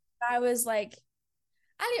 Really? I was like,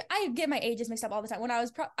 I get my ages mixed up all the time. When I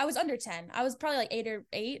was under 10. I was probably like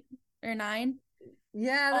 8 or 9.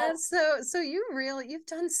 Yeah, that's so you've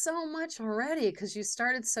done so much already because you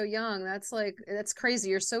started so young. That's crazy.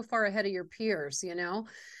 You're so far ahead of your peers,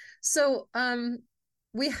 So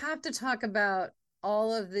we have to talk about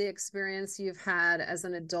all of the experience you've had as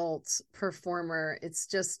an adult performer. It's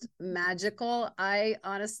just magical. I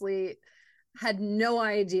honestly had no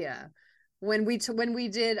idea when we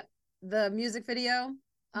did the music video.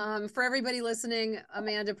 For everybody listening,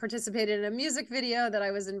 Amanda participated in a music video that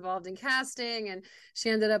I was involved in casting, and she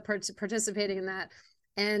ended up participating in that.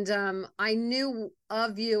 And I knew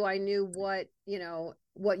of you. I knew what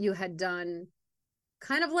you had done,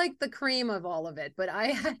 kind of like the cream of all of it, but I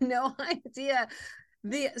had no idea.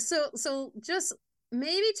 So just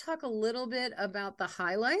maybe talk a little bit about the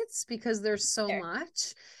highlights, because there's so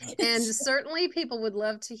much. And certainly people would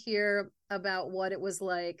love to hear about what it was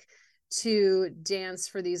like to dance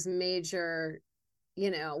for these major,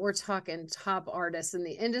 we're talking top artists in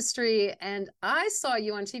the industry. And I saw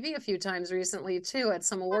you on TV a few times recently too at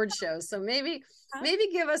some award shows. So maybe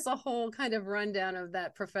give us a whole kind of rundown of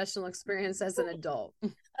that professional experience as an adult.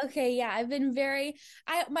 Okay, yeah, I've been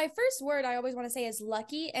my first word I always want to say is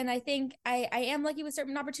lucky. And I think I am lucky with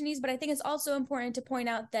certain opportunities, but I think it's also important to point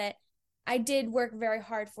out that I did work very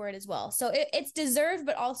hard for it as well. So it's deserved,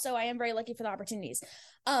 but also I am very lucky for the opportunities.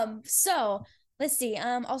 So let's see.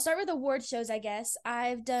 I'll start with award shows, I guess.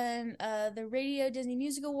 I've done the Radio Disney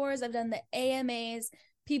Music Awards. I've done the AMAs,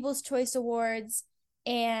 People's Choice Awards,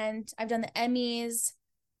 and I've done the Emmys.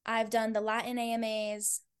 I've done the Latin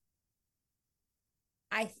AMAs.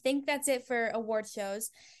 I think that's it for award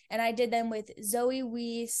shows. And I did them with Zoe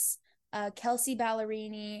Wees, Kelsey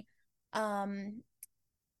Ballerini, the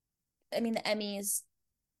Emmys,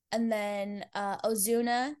 and then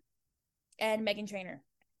Ozuna and Megan Trainor.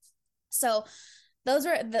 So those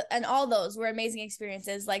were all those were amazing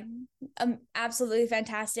experiences, like absolutely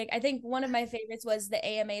fantastic. I think one of my favorites was the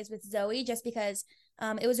AMAs with Zoe, just because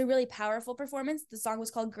it was a really powerful performance. The song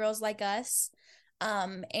was called Girls Like Us.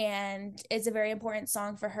 And it's a very important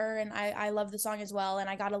song for her, and I love the song as well. And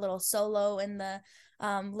I got a little solo in the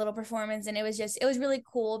little performance, and it was really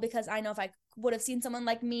cool, because I know if I would have seen someone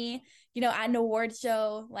like me, at an award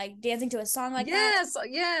show, like dancing to a song like that.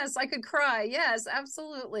 Yes, I could cry. Yes,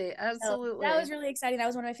 absolutely. So that was really exciting. That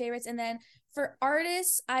was one of my favorites. And then for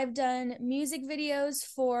artists, I've done music videos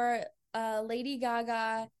for Lady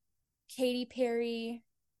Gaga, Katy Perry.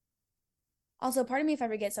 Also, pardon me if I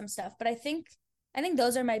forget some stuff, but I think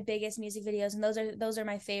those are my biggest music videos, and those are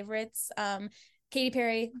my favorites. Katy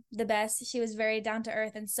Perry, the best. She was very down to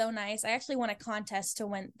earth and so nice. I actually won a contest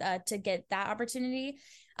to get that opportunity.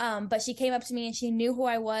 But she came up to me and she knew who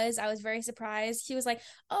I was. I was very surprised. She was like,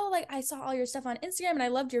 "Oh, like I saw all your stuff on Instagram and I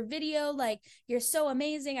loved your video. Like you're so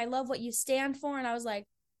amazing. I love what you stand for." And I was like,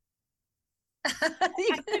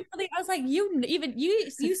 I was like,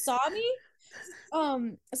 you saw me?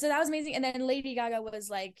 So that was amazing. And then Lady Gaga was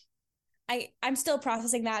like, I'm still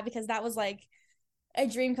processing that because that was like a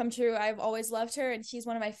dream come true. I've always loved her and she's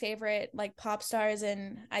one of my favorite like pop stars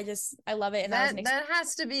and I love it. And that was an that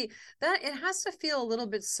has to be that it has to feel a little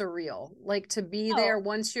bit surreal, like to be oh, there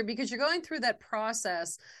once because you're going through that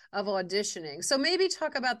process of auditioning. So maybe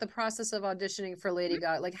talk about the process of auditioning for Lady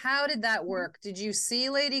Gaga. Like, how did that work? Did you see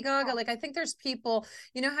Lady Gaga? Like, I think there's people,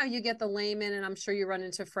 you know how you get the layman, and I'm sure you run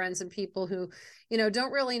into friends and people who,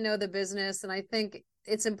 don't really know the business. And I think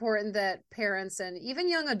it's important that parents and even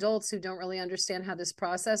young adults who don't really understand how this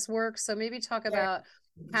process works. So maybe talk about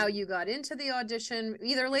how you got into the audition,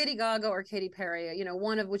 either Lady Gaga or Katy Perry,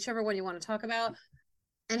 one of whichever one you want to talk about,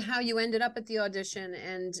 and how you ended up at the audition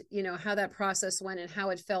and, how that process went and how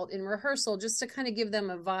it felt in rehearsal, just to kind of give them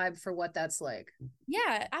a vibe for what that's like.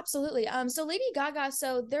 Yeah, absolutely. So Lady Gaga,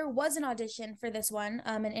 so there was an audition for this one,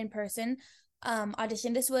 an in-person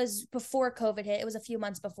audition. This was before COVID hit. It was a few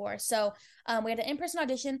months before. So we had an in-person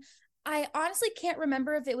audition. I honestly can't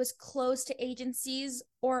remember if it was closed to agencies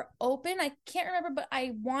or open. I can't remember, but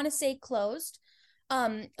I want to say closed.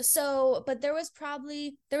 But there was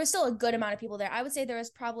still a good amount of people there. I would say there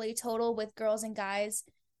was probably total with girls and guys,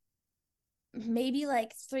 maybe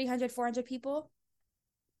like 300, 400 people.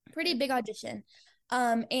 Pretty big audition.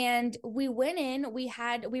 And we went in,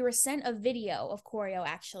 we were sent a video of choreo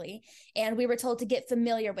actually, and we were told to get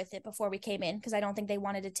familiar with it before we came in because I don't think they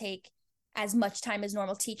wanted to take as much time as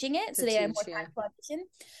normal teaching it. So they had more time to audition.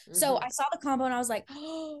 So I saw the combo and I was like,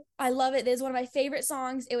 oh, I love it. This is one of my favorite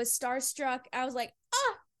songs. It was Starstruck. I was like,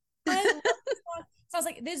 I love this song. So I was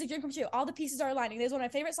like, this is a dream come true. All the pieces are aligning. This is one of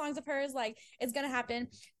my favorite songs of hers. Like, it's gonna happen.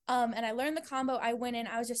 And I learned the combo. I went in.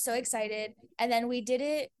 I was just so excited. And then we did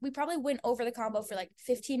it. We probably went over the combo for like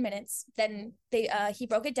 15 minutes. Then he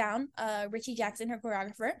broke it down. Richie Jackson, her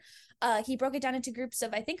choreographer, he broke it down into groups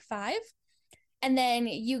of I think 5. And then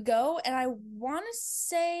you go, and I want to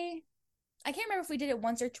say, I can't remember if we did it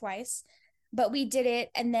once or twice, but we did it.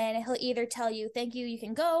 And then he'll either tell you, thank you, you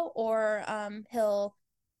can go, or he'll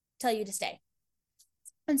tell you to stay.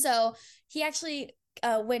 And so he actually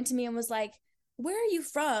went to me and was like, where are you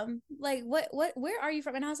from? Like, where are you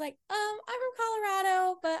from? And I was like, I'm from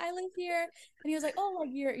Colorado, but I live here. And he was like, oh, like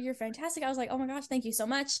you're fantastic. I was like, oh my gosh, thank you so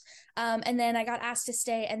much. And then I got asked to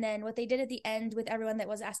stay. And then what they did at the end with everyone that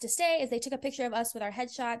was asked to stay is they took a picture of us with our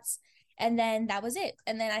headshots. And then that was it.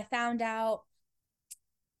 And then I found out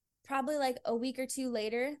probably like a week or 2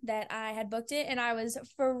 later that I had booked it, and I was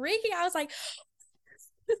freaking. I was like,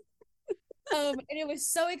 and it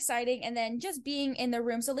was so exciting. And then just being in the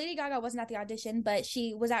room. So Lady Gaga wasn't at the audition, but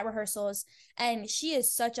she was at rehearsals, and she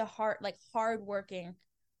is such a hardworking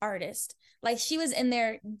artist. Like, she was in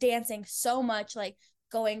there dancing so much, like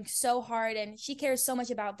going so hard, and she cares so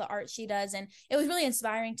much about the art she does. And it was really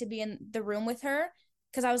inspiring to be in the room with her,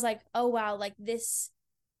 because I was like, oh wow, like this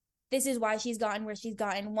is why she's gotten where she's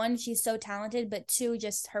gotten. 1, she's so talented, but 2,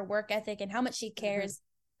 just her work ethic and how much she cares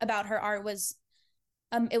about her art was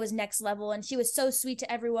it was next level. And she was so sweet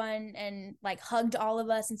to everyone and like hugged all of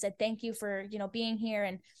us and said thank you for being here.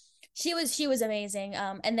 And she was amazing.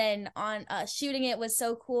 And then on shooting it was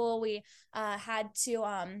so cool. We had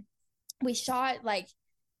to we shot like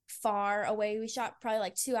far away. We shot probably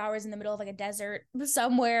like 2 hours in the middle of like a desert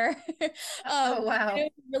somewhere. Oh wow.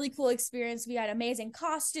 It was a really cool experience. We had amazing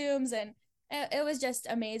costumes, and it was just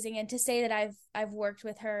amazing. And to say that I've worked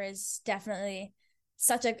with her is definitely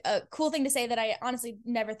such a cool thing to say that I honestly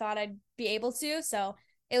never thought I'd be able to. So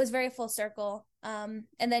it was very full circle. And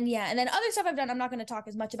then other stuff I've done, I'm not going to talk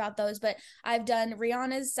as much about those, but I've done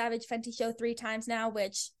Rihanna's Savage Fenty show 3 times now,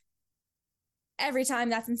 which every time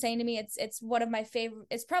that's insane to me. It's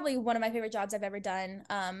probably one of my favorite jobs I've ever done.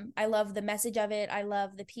 I love the message of it. I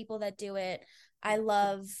love the people that do it. I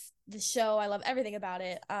love the show. I love everything about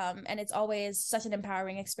it. And it's always such an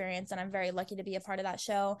empowering experience, and I'm very lucky to be a part of that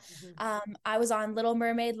show. I was on Little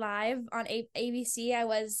Mermaid Live on ABC. I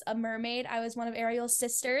was a mermaid. I was one of Ariel's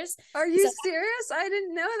sisters. Are you serious? I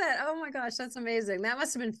didn't know that. Oh my gosh, that's amazing. That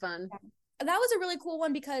must have been fun. That was a really cool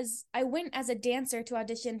one because I went as a dancer to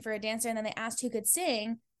audition for a dancer, and then they asked who could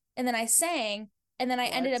sing, and then I sang, and then I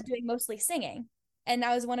ended up doing mostly singing. And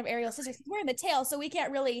I was one of Ariel's sisters. We're in the tail, so we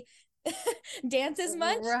can't really dance as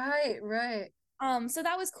much. Right. So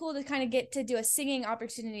that was cool to kind of get to do a singing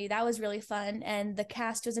opportunity. That was really fun. And the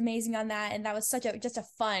cast was amazing on that. And that was just a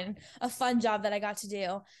fun job that I got to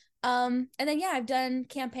do. And then yeah, I've done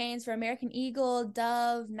campaigns for American Eagle,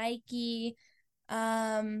 Dove, Nike.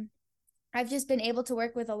 Um, I've just been able to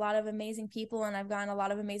work with a lot of amazing people and I've gotten a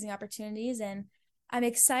lot of amazing opportunities and I'm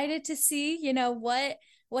excited to see,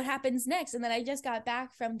 what happens next. And then I just got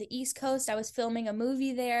back from the East Coast. I was filming a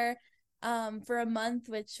movie there for a month,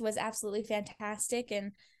 which was absolutely fantastic.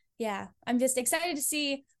 And yeah, I'm just excited to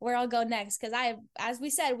see where I'll go next because as we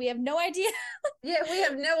said, we have no idea. Yeah, we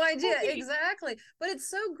have no idea. Exactly. But it's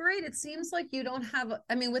so great. It seems like you don't have,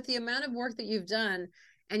 I mean, with the amount of work that you've done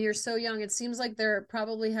and you're so young, it seems like there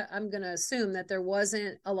probably, I'm going to assume that there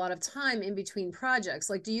wasn't a lot of time in between projects.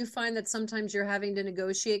 Like, do you find that sometimes you're having to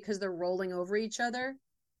negotiate because they're rolling over each other?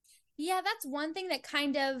 Yeah, that's one thing that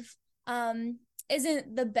kind of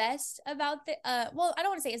isn't the best about the well, I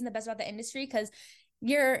don't want to say isn't the best about the industry because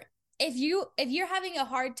you're if you're having a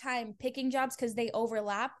hard time picking jobs because they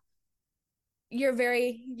overlap, you're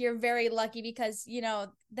very lucky because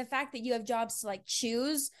the fact that you have jobs to like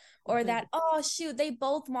choose or Mhm. that oh shoot they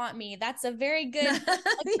both want me, that's a very good a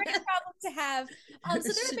great Yeah. problem to have.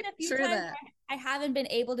 So there have been a few True times that. where I haven't been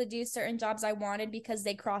able to do certain jobs I wanted because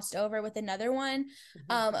they crossed over with another one.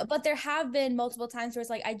 Mhm. But there have been multiple times where it's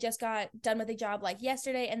like I just got done with a job like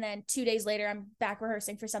yesterday and then 2 days later I'm back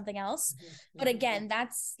rehearsing for something else. Mhm. But Mhm. again,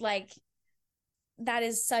 that's like that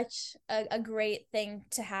is such a great thing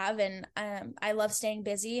to have and I love staying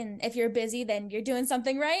busy and if you're busy then you're doing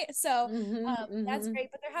something right, so Mhm. that's Mhm.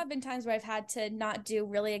 great. But there have been times where I've had to not do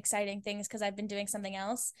really exciting things because I've been doing something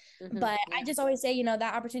else, Mhm. but I Yeah. just always say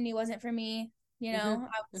that opportunity wasn't for me. Mhm.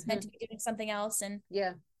 I was meant to Mhm. be doing something else. And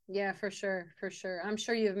Yeah. Yeah, for sure. For sure. I'm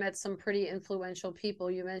sure you've met some pretty influential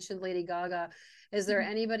people. You mentioned Lady Gaga. Is there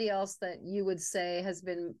anybody else that you would say has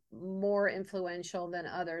been more influential than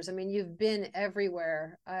others? I mean, you've been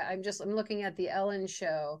everywhere. I'm looking at the Ellen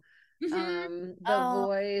show, mm-hmm. The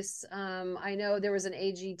Voice. I know there was an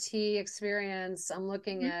AGT experience. I'm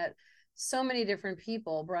looking Mhm. at so many different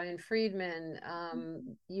people. Brian Friedman,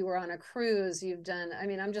 you were on a cruise. You've done, I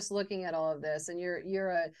mean, I'm just looking at all of this and you're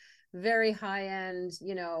a very high end,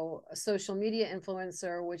 social media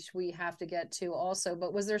influencer, which we have to get to also.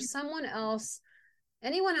 But was there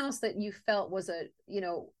anyone else that you felt was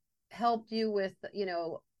helped you with,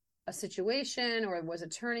 a situation or was a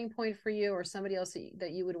turning point for you or somebody else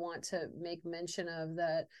that you would want to make mention of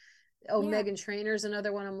that? Oh, Yeah. Megan Trainor's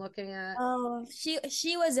another one I'm looking at. Oh,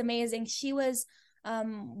 she was amazing. She was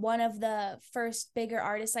one of the first bigger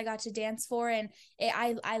artists I got to dance for, and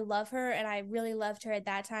I love her and I really loved her at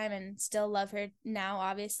that time and still love her now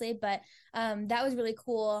obviously, but that was really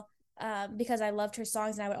cool because I loved her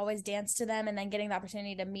songs and I would always dance to them, and then getting the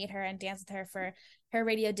opportunity to meet her and dance with her for her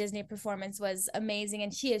Radio Disney performance was amazing.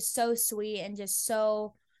 And she is so sweet and just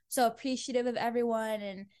so appreciative of everyone,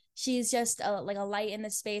 and she's just like a light in the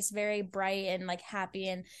space, very bright and like happy,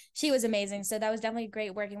 and she was amazing. So that was definitely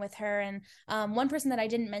great working with her. And one person that I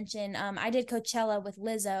didn't mention, I did Coachella with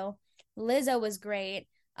Lizzo. Lizzo was great.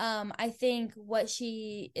 I think what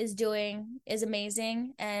she is doing is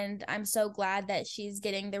amazing, and I'm so glad that she's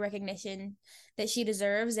getting the recognition that she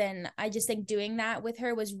deserves. And I just think doing that with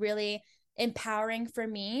her was really empowering for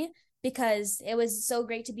me because it was so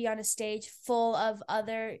great to be on a stage full of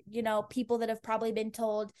other, people that have probably been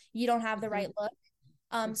told you don't have the Mm-hmm. right look.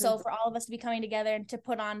 Mm-hmm. So for all of us to be coming together and to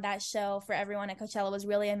put on that show for everyone at Coachella was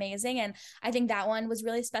really amazing. And I think that one was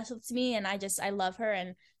really special to me. And I love her.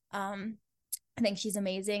 And I think she's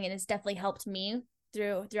amazing. And it's definitely helped me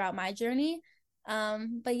throughout my journey.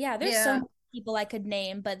 But yeah, there's so Yeah. many people I could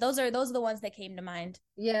name, but those are the ones that came to mind.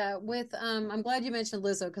 Yeah, with I'm glad you mentioned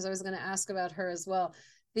Lizzo because I was going to ask about her as well.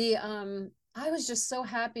 The I was just so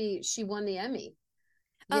happy she won the Emmy.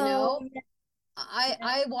 You Oh, know,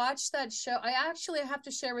 I watched that show. I actually have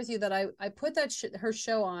to share with you that I put her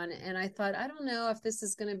show on and I thought I don't know if this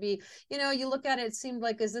is going to be, you look at it, it seemed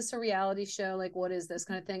like is this a reality show? Like what is this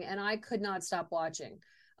kind of thing? And I could not stop watching.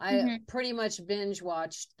 I yeah. pretty much binge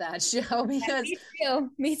watched that show because Me too.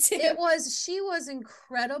 Me too. she was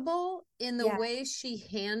incredible in the Yeah. way she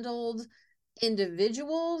handled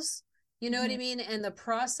individuals, you know what I Mhm. mean, and the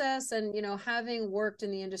process. And having worked in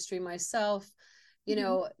the industry myself,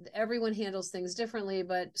 Mhm. everyone handles things differently,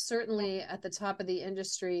 but certainly at the top of the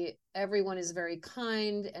industry everyone is very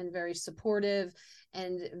kind and very supportive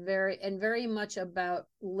and very much about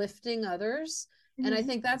lifting others. And I Mhm.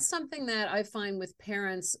 think that's something that I find with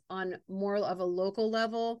parents on more of a local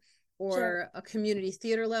level Sure. or a community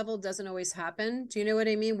theater level doesn't always happen. Do you know what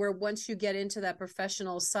I mean? Where once you get into that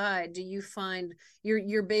professional side, do you find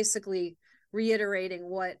you're basically reiterating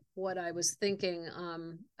what I was thinking.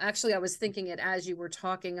 Actually, I was thinking it as you were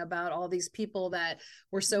talking about all these people that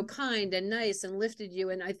were so kind and nice and lifted you.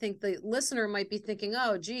 And I think the listener might be thinking,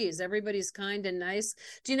 oh, geez, everybody's kind and nice.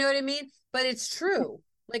 Do you know what I mean? But it's true.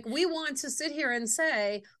 Like, we want to sit here and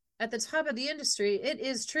say at the top of the industry, it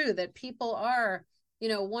is true that people are,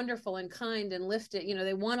 wonderful and kind and lift it,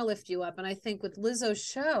 they want to lift you up. And I think with Lizzo's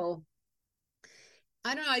show,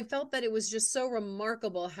 I don't know, I felt that it was just so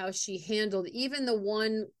remarkable how she handled even the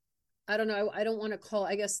one, I don't know, I don't want to call,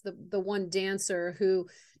 I guess the one dancer who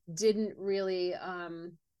didn't really,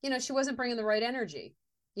 she wasn't bringing the right energy.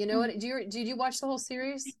 You know what? Did you watch the whole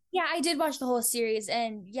series? Yeah, I did watch the whole series,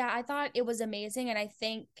 and yeah, I thought it was amazing, and I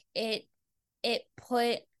think it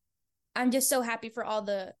put, I'm just so happy for all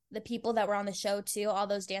the people that were on the show too, all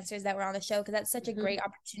those dancers that were on the show, because that's such a great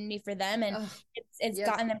opportunity for them, and it's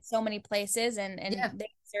gotten them so many places, and they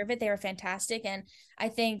deserve it. They were fantastic, and I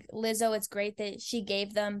think Lizzo, it's great that she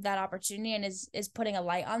gave them that opportunity and is putting a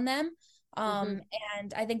light on them.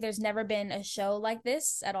 And I think there's never been a show like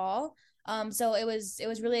this at all. So it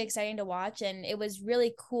was really exciting to watch, and it was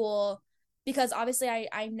really cool because obviously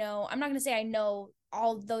I know, I'm not going to say I know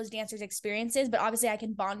all those dancers' experiences, but obviously I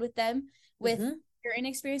can bond with them with certain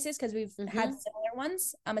experiences because we've had similar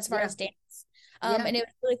ones as far as dance. And it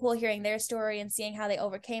was really cool hearing their story and seeing how they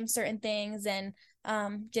overcame certain things, and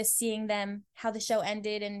just seeing them, how the show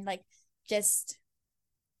ended, and like just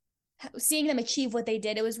seeing them achieve what they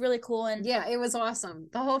did. It was really cool. And yeah, it was awesome.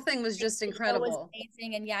 The whole thing was just incredible. Was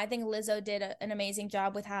amazing. And yeah, I think Lizzo did an amazing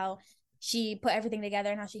job with how she put everything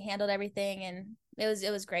together and how she handled everything, and it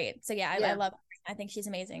was great. So yeah, I love her. I think she's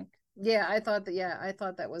amazing. Yeah, I thought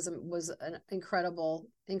that was an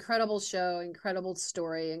incredible show, incredible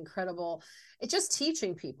story, incredible. It's just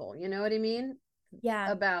teaching people, you know what I mean?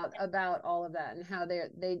 Yeah. About all of that and how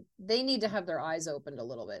they need to have their eyes opened a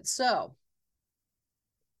little bit. So,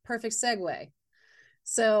 perfect segue.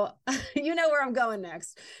 So, you know where I'm going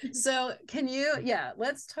next. So,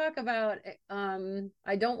 let's talk about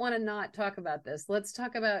I don't want to not talk about this. Let's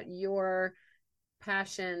talk about your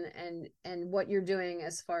passion and what you're doing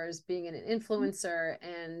as far as being an influencer,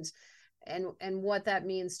 and what that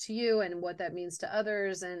means to you and what that means to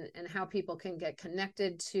others, and how people can get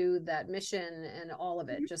connected to that mission and all of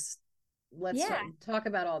it. Just let's talk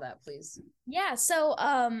about all that, please. Yeah. So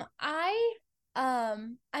I'm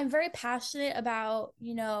very passionate about,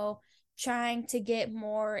 trying to get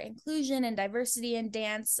more inclusion and diversity in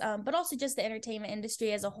dance, but also just the entertainment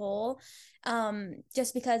industry as a whole,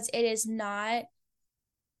 just because it is not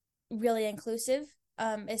really inclusive,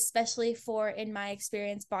 especially for, in my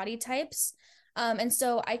experience, body types. And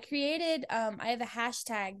so I created, I have a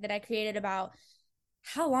hashtag that I created about,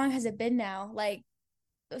 how long has it been now? Like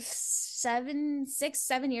 7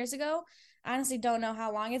 years ago. I honestly don't know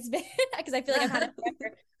how long it's been because I feel like I've had it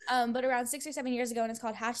forever. But around 6 or 7 years ago, and it's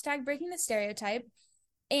called #Breaking the Stereotype.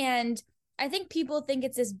 And I think people think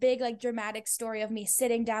it's this big, like, dramatic story of me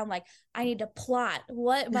sitting down, like, I need to plot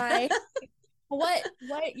what my what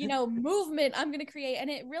movement I'm going to create. And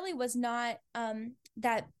it really was not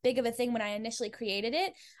that big of a thing when I initially created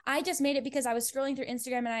it. I just made it because I was scrolling through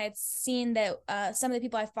Instagram and I had seen that some of the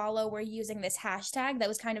people I follow were using this hashtag that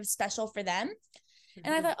was kind of special for them.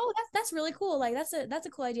 And I thought, oh, that's really cool. Like, that's a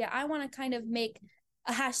cool idea. I want to kind of make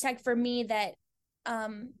a hashtag for me that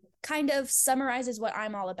kind of summarizes what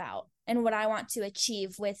I'm all about and what I want to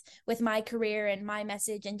achieve with my career and my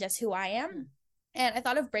message and just who I am. And I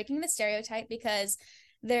thought of breaking the stereotype because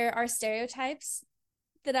there are stereotypes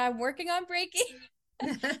that I'm working on breaking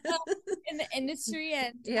in the industry.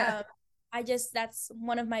 And that's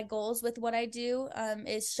one of my goals with what I do,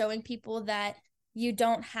 is showing people that you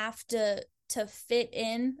don't have to fit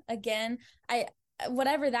in. Again,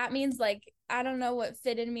 whatever that means, like, I don't know what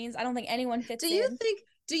fit in means. I don't think anyone fits in.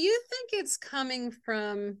 Do you think it's coming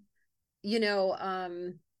from,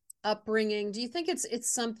 upbringing? Do you think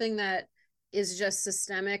it's something that is just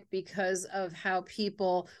systemic because of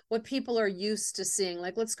what people are used to seeing?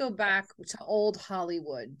 Like, let's go back to old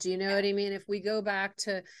Hollywood. Do you know what I mean? If we go back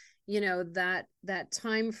to, that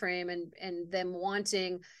time frame and them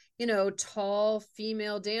wanting, tall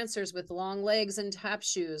female dancers with long legs and tap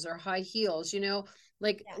shoes or high heels,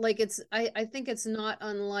 like I think it's not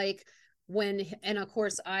unlike when, and of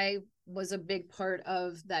course I was a big part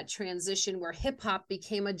of that transition where hip hop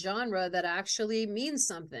became a genre that actually means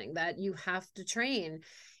something, that you have to train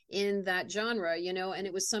in that genre, and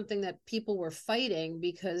it was something that people were fighting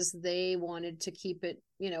because they wanted to keep it,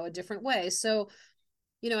 a different way. So,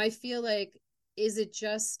 I feel like,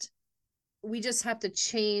 we just have to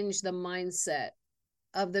change the mindset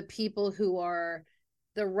of the people who are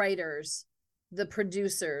the writers, the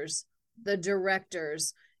producers, the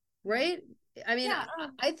directors, right? I mean, Yeah.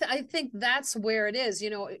 I think that's where it is.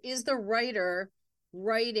 Is the writer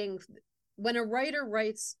writing, when a writer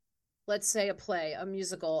writes, let's say a play, a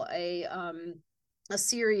musical, a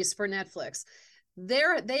series for Netflix,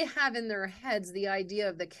 they have in their heads the idea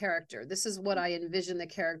of the character. This is what I envision the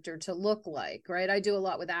character to look like, right? I do a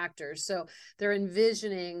lot with actors, so they're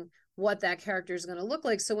envisioning what that character is going to look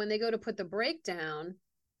like. So when they go to put the breakdown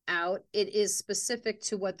out, it is specific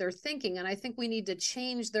to what they're thinking. And I think we need to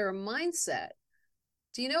change their mindset.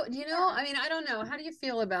 Do you know? Yeah. I mean, I don't know. How do you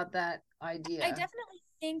feel about that I idea? definitely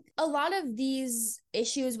think a lot of these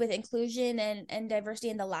issues with inclusion and diversity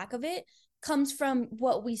and the lack of it comes from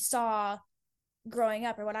what we saw growing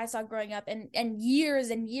up, or what I saw growing up, and years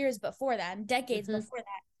and years before that, and decades Mm-hmm. before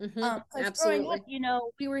that. Mm-hmm. Because growing up, Absolutely.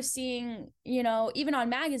 we were seeing, even on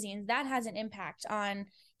magazines, that has an impact on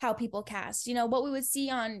how people cast. What we would see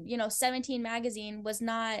on, 17 magazine was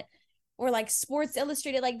not, or like Sports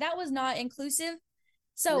Illustrated, like that was not inclusive.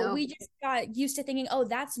 So No. we just got used to thinking, oh,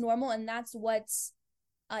 that's normal and that's what's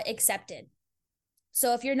accepted.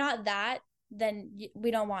 So if you're not that, then we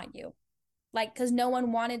don't want you. Like, because no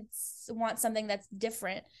one wants something that's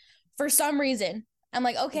different for some reason. I'm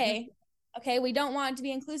like, Mm-hmm. okay, we don't want to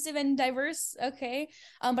be inclusive and diverse, okay.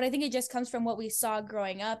 But I think it just comes from what we saw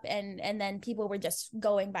growing up, and then people were just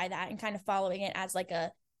going by that and kind of following it as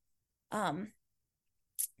um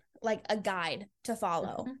like a guide to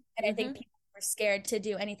follow. Mm-hmm. And I Mm-hmm. think people were scared to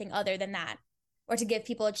do anything other than that, or to give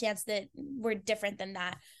people a chance that were different than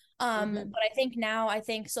that. Mm-hmm. But I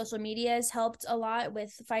think social media has helped a lot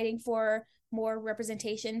with fighting for more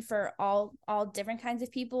representation for all different kinds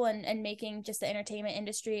of people, and making just the entertainment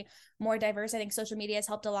industry more diverse. I think social media has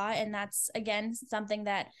helped a lot, and that's again something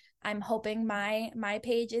that I'm hoping my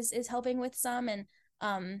page is helping with some. And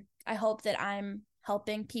I hope that I'm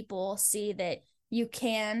helping people see that you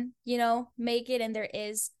can, make it, and there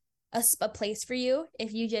is a place for you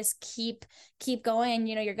if you just keep going.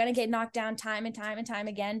 And you're going to get knocked down time and time and time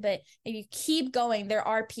again, but if you keep going, there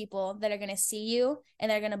are people that are going to see you, and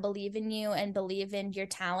they're going to believe in you and believe in your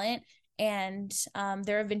talent. And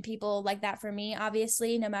there have been people like that for me.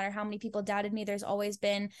 Obviously, no matter how many people doubted me, there's always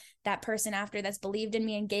been that person after that's believed in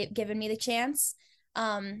me and given me the chance.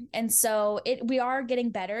 And so we are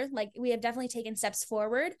getting better. Like, we have definitely taken steps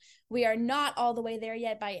forward. We are not all the way there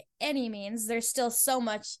yet by any means. There's still so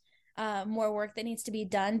much more work that needs to be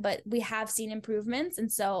done, but we have seen improvements.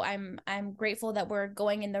 And so I'm grateful that we're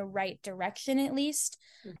going in the right direction, at least.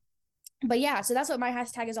 But yeah, so that's what my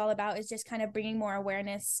hashtag is all about, is just kind of bringing more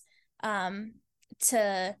awareness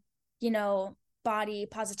to, body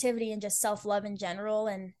positivity and just self-love in general,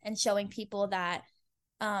 and showing people that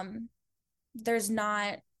there's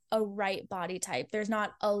not a right body type. There's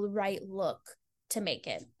not a right look to make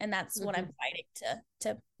it. And that's what Mm-hmm. I'm fighting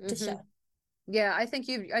to Mm-hmm. show. Yeah, I think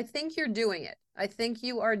you're doing it. I think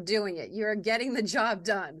you are doing it. You're getting the job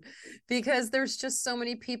done, because there's just so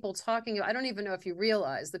many people talking. I don't even know if you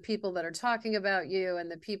realize the people that are talking about you and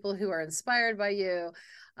the people who are inspired by you.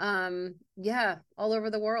 Yeah, all over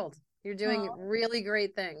the world. You're doing Oh, really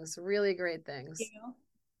great things, really great things. thank you.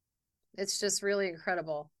 It's just really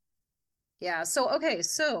incredible. Yeah. So, okay.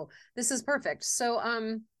 So this is perfect. So,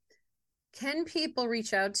 can people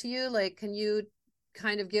reach out to you? Like, can you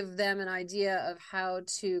kind of give them an idea of how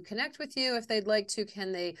to connect with you if they'd like to?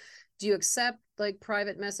 Do you accept like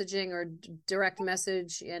private messaging or direct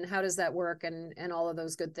message? And how does that work, and all of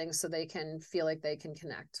those good things, so they can feel like they can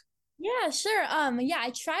connect? Yeah, sure. Yeah,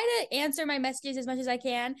 I try to answer my messages as much as I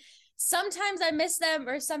can. Sometimes I miss them,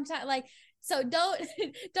 or sometimes, like, so don't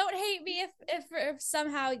don't hate me if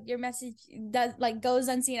somehow your message does, like, goes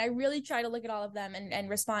unseen. I really try to look at all of them and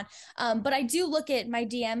respond. But I do look at my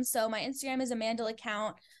DMs. So my Instagram is Amanda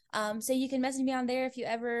LaCount. So you can message me on there if you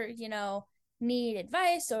ever, need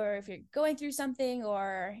advice, or if you're going through something,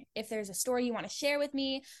 or if there's a story you want to share with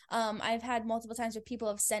me. I've had multiple times where people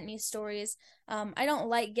have sent me stories. I don't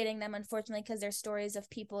like getting them, unfortunately, because they're stories of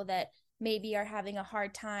people that maybe are having a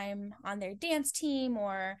hard time on their dance team,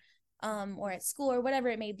 or at school, or whatever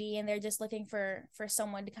it may be, and they're just looking for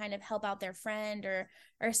someone to kind of help out their friend,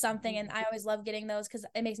 or something. And I always love getting those, because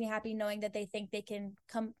it makes me happy knowing that they think they can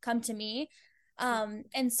come to me.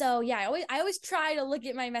 And so yeah, I always try to look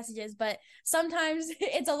at my messages, but sometimes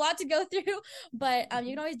it's a lot to go through. But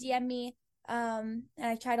you can always DM me, and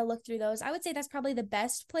I try to look through those. I would say that's probably the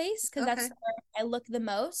best place, because that's Okay. where I look the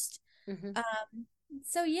most. Mm-hmm.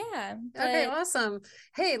 So yeah, Okay, but awesome.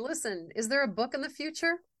 Hey, listen, is there a book in the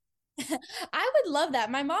future? I would love that.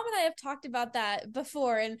 My mom and I have talked about that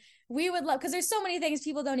before, and we would love, because there's so many things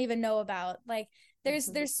people don't even know about. Like,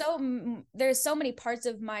 there's so many parts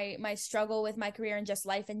of my struggle with my career and just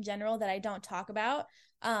life in general that I don't talk about,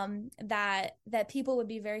 that people would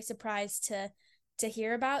be very surprised to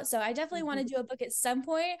hear about. So I definitely want to do a book at some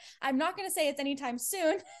point. I'm not going to say it's anytime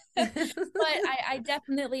soon, but I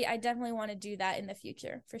definitely want to do that in the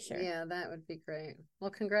future for sure. Yeah, that would be great.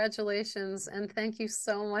 Well, congratulations and thank you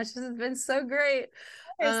so much. This has been so great.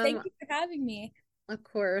 Thank you for having me. Of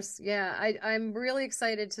course. Yeah, I'm really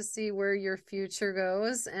excited to see where your future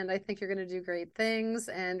goes, and I think you're going to do great things,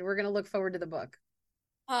 and we're going to look forward to the book.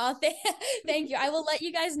 Oh, thank you. I will let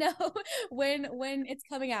you guys know when it's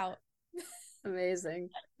coming out. Amazing.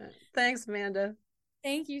 Thanks, Amanda.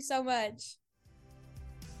 Thank you so much.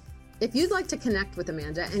 If you'd like to connect with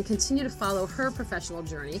Amanda and continue to follow her professional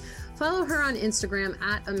journey, follow her on Instagram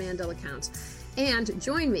at Amanda LaCount. And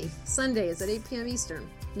join me Sundays at 8 p.m. Eastern.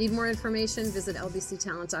 Need more information? Visit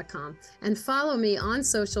lbctalent.com and follow me on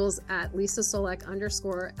socials at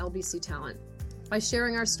LisaSolek_LBC Talent. By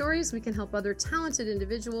sharing our stories, we can help other talented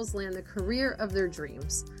individuals land the career of their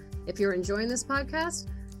dreams. If you're enjoying this podcast,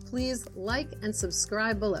 please like and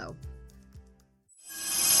subscribe below.